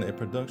has been a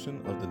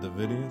production of the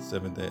Davidian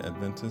Seventh-day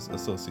Adventist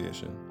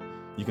Association.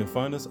 You can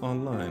find us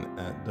online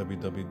at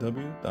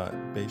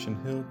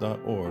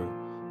www.bationhill.org,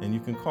 and you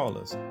can call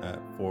us at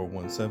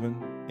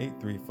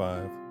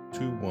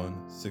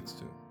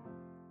 417-835-2162.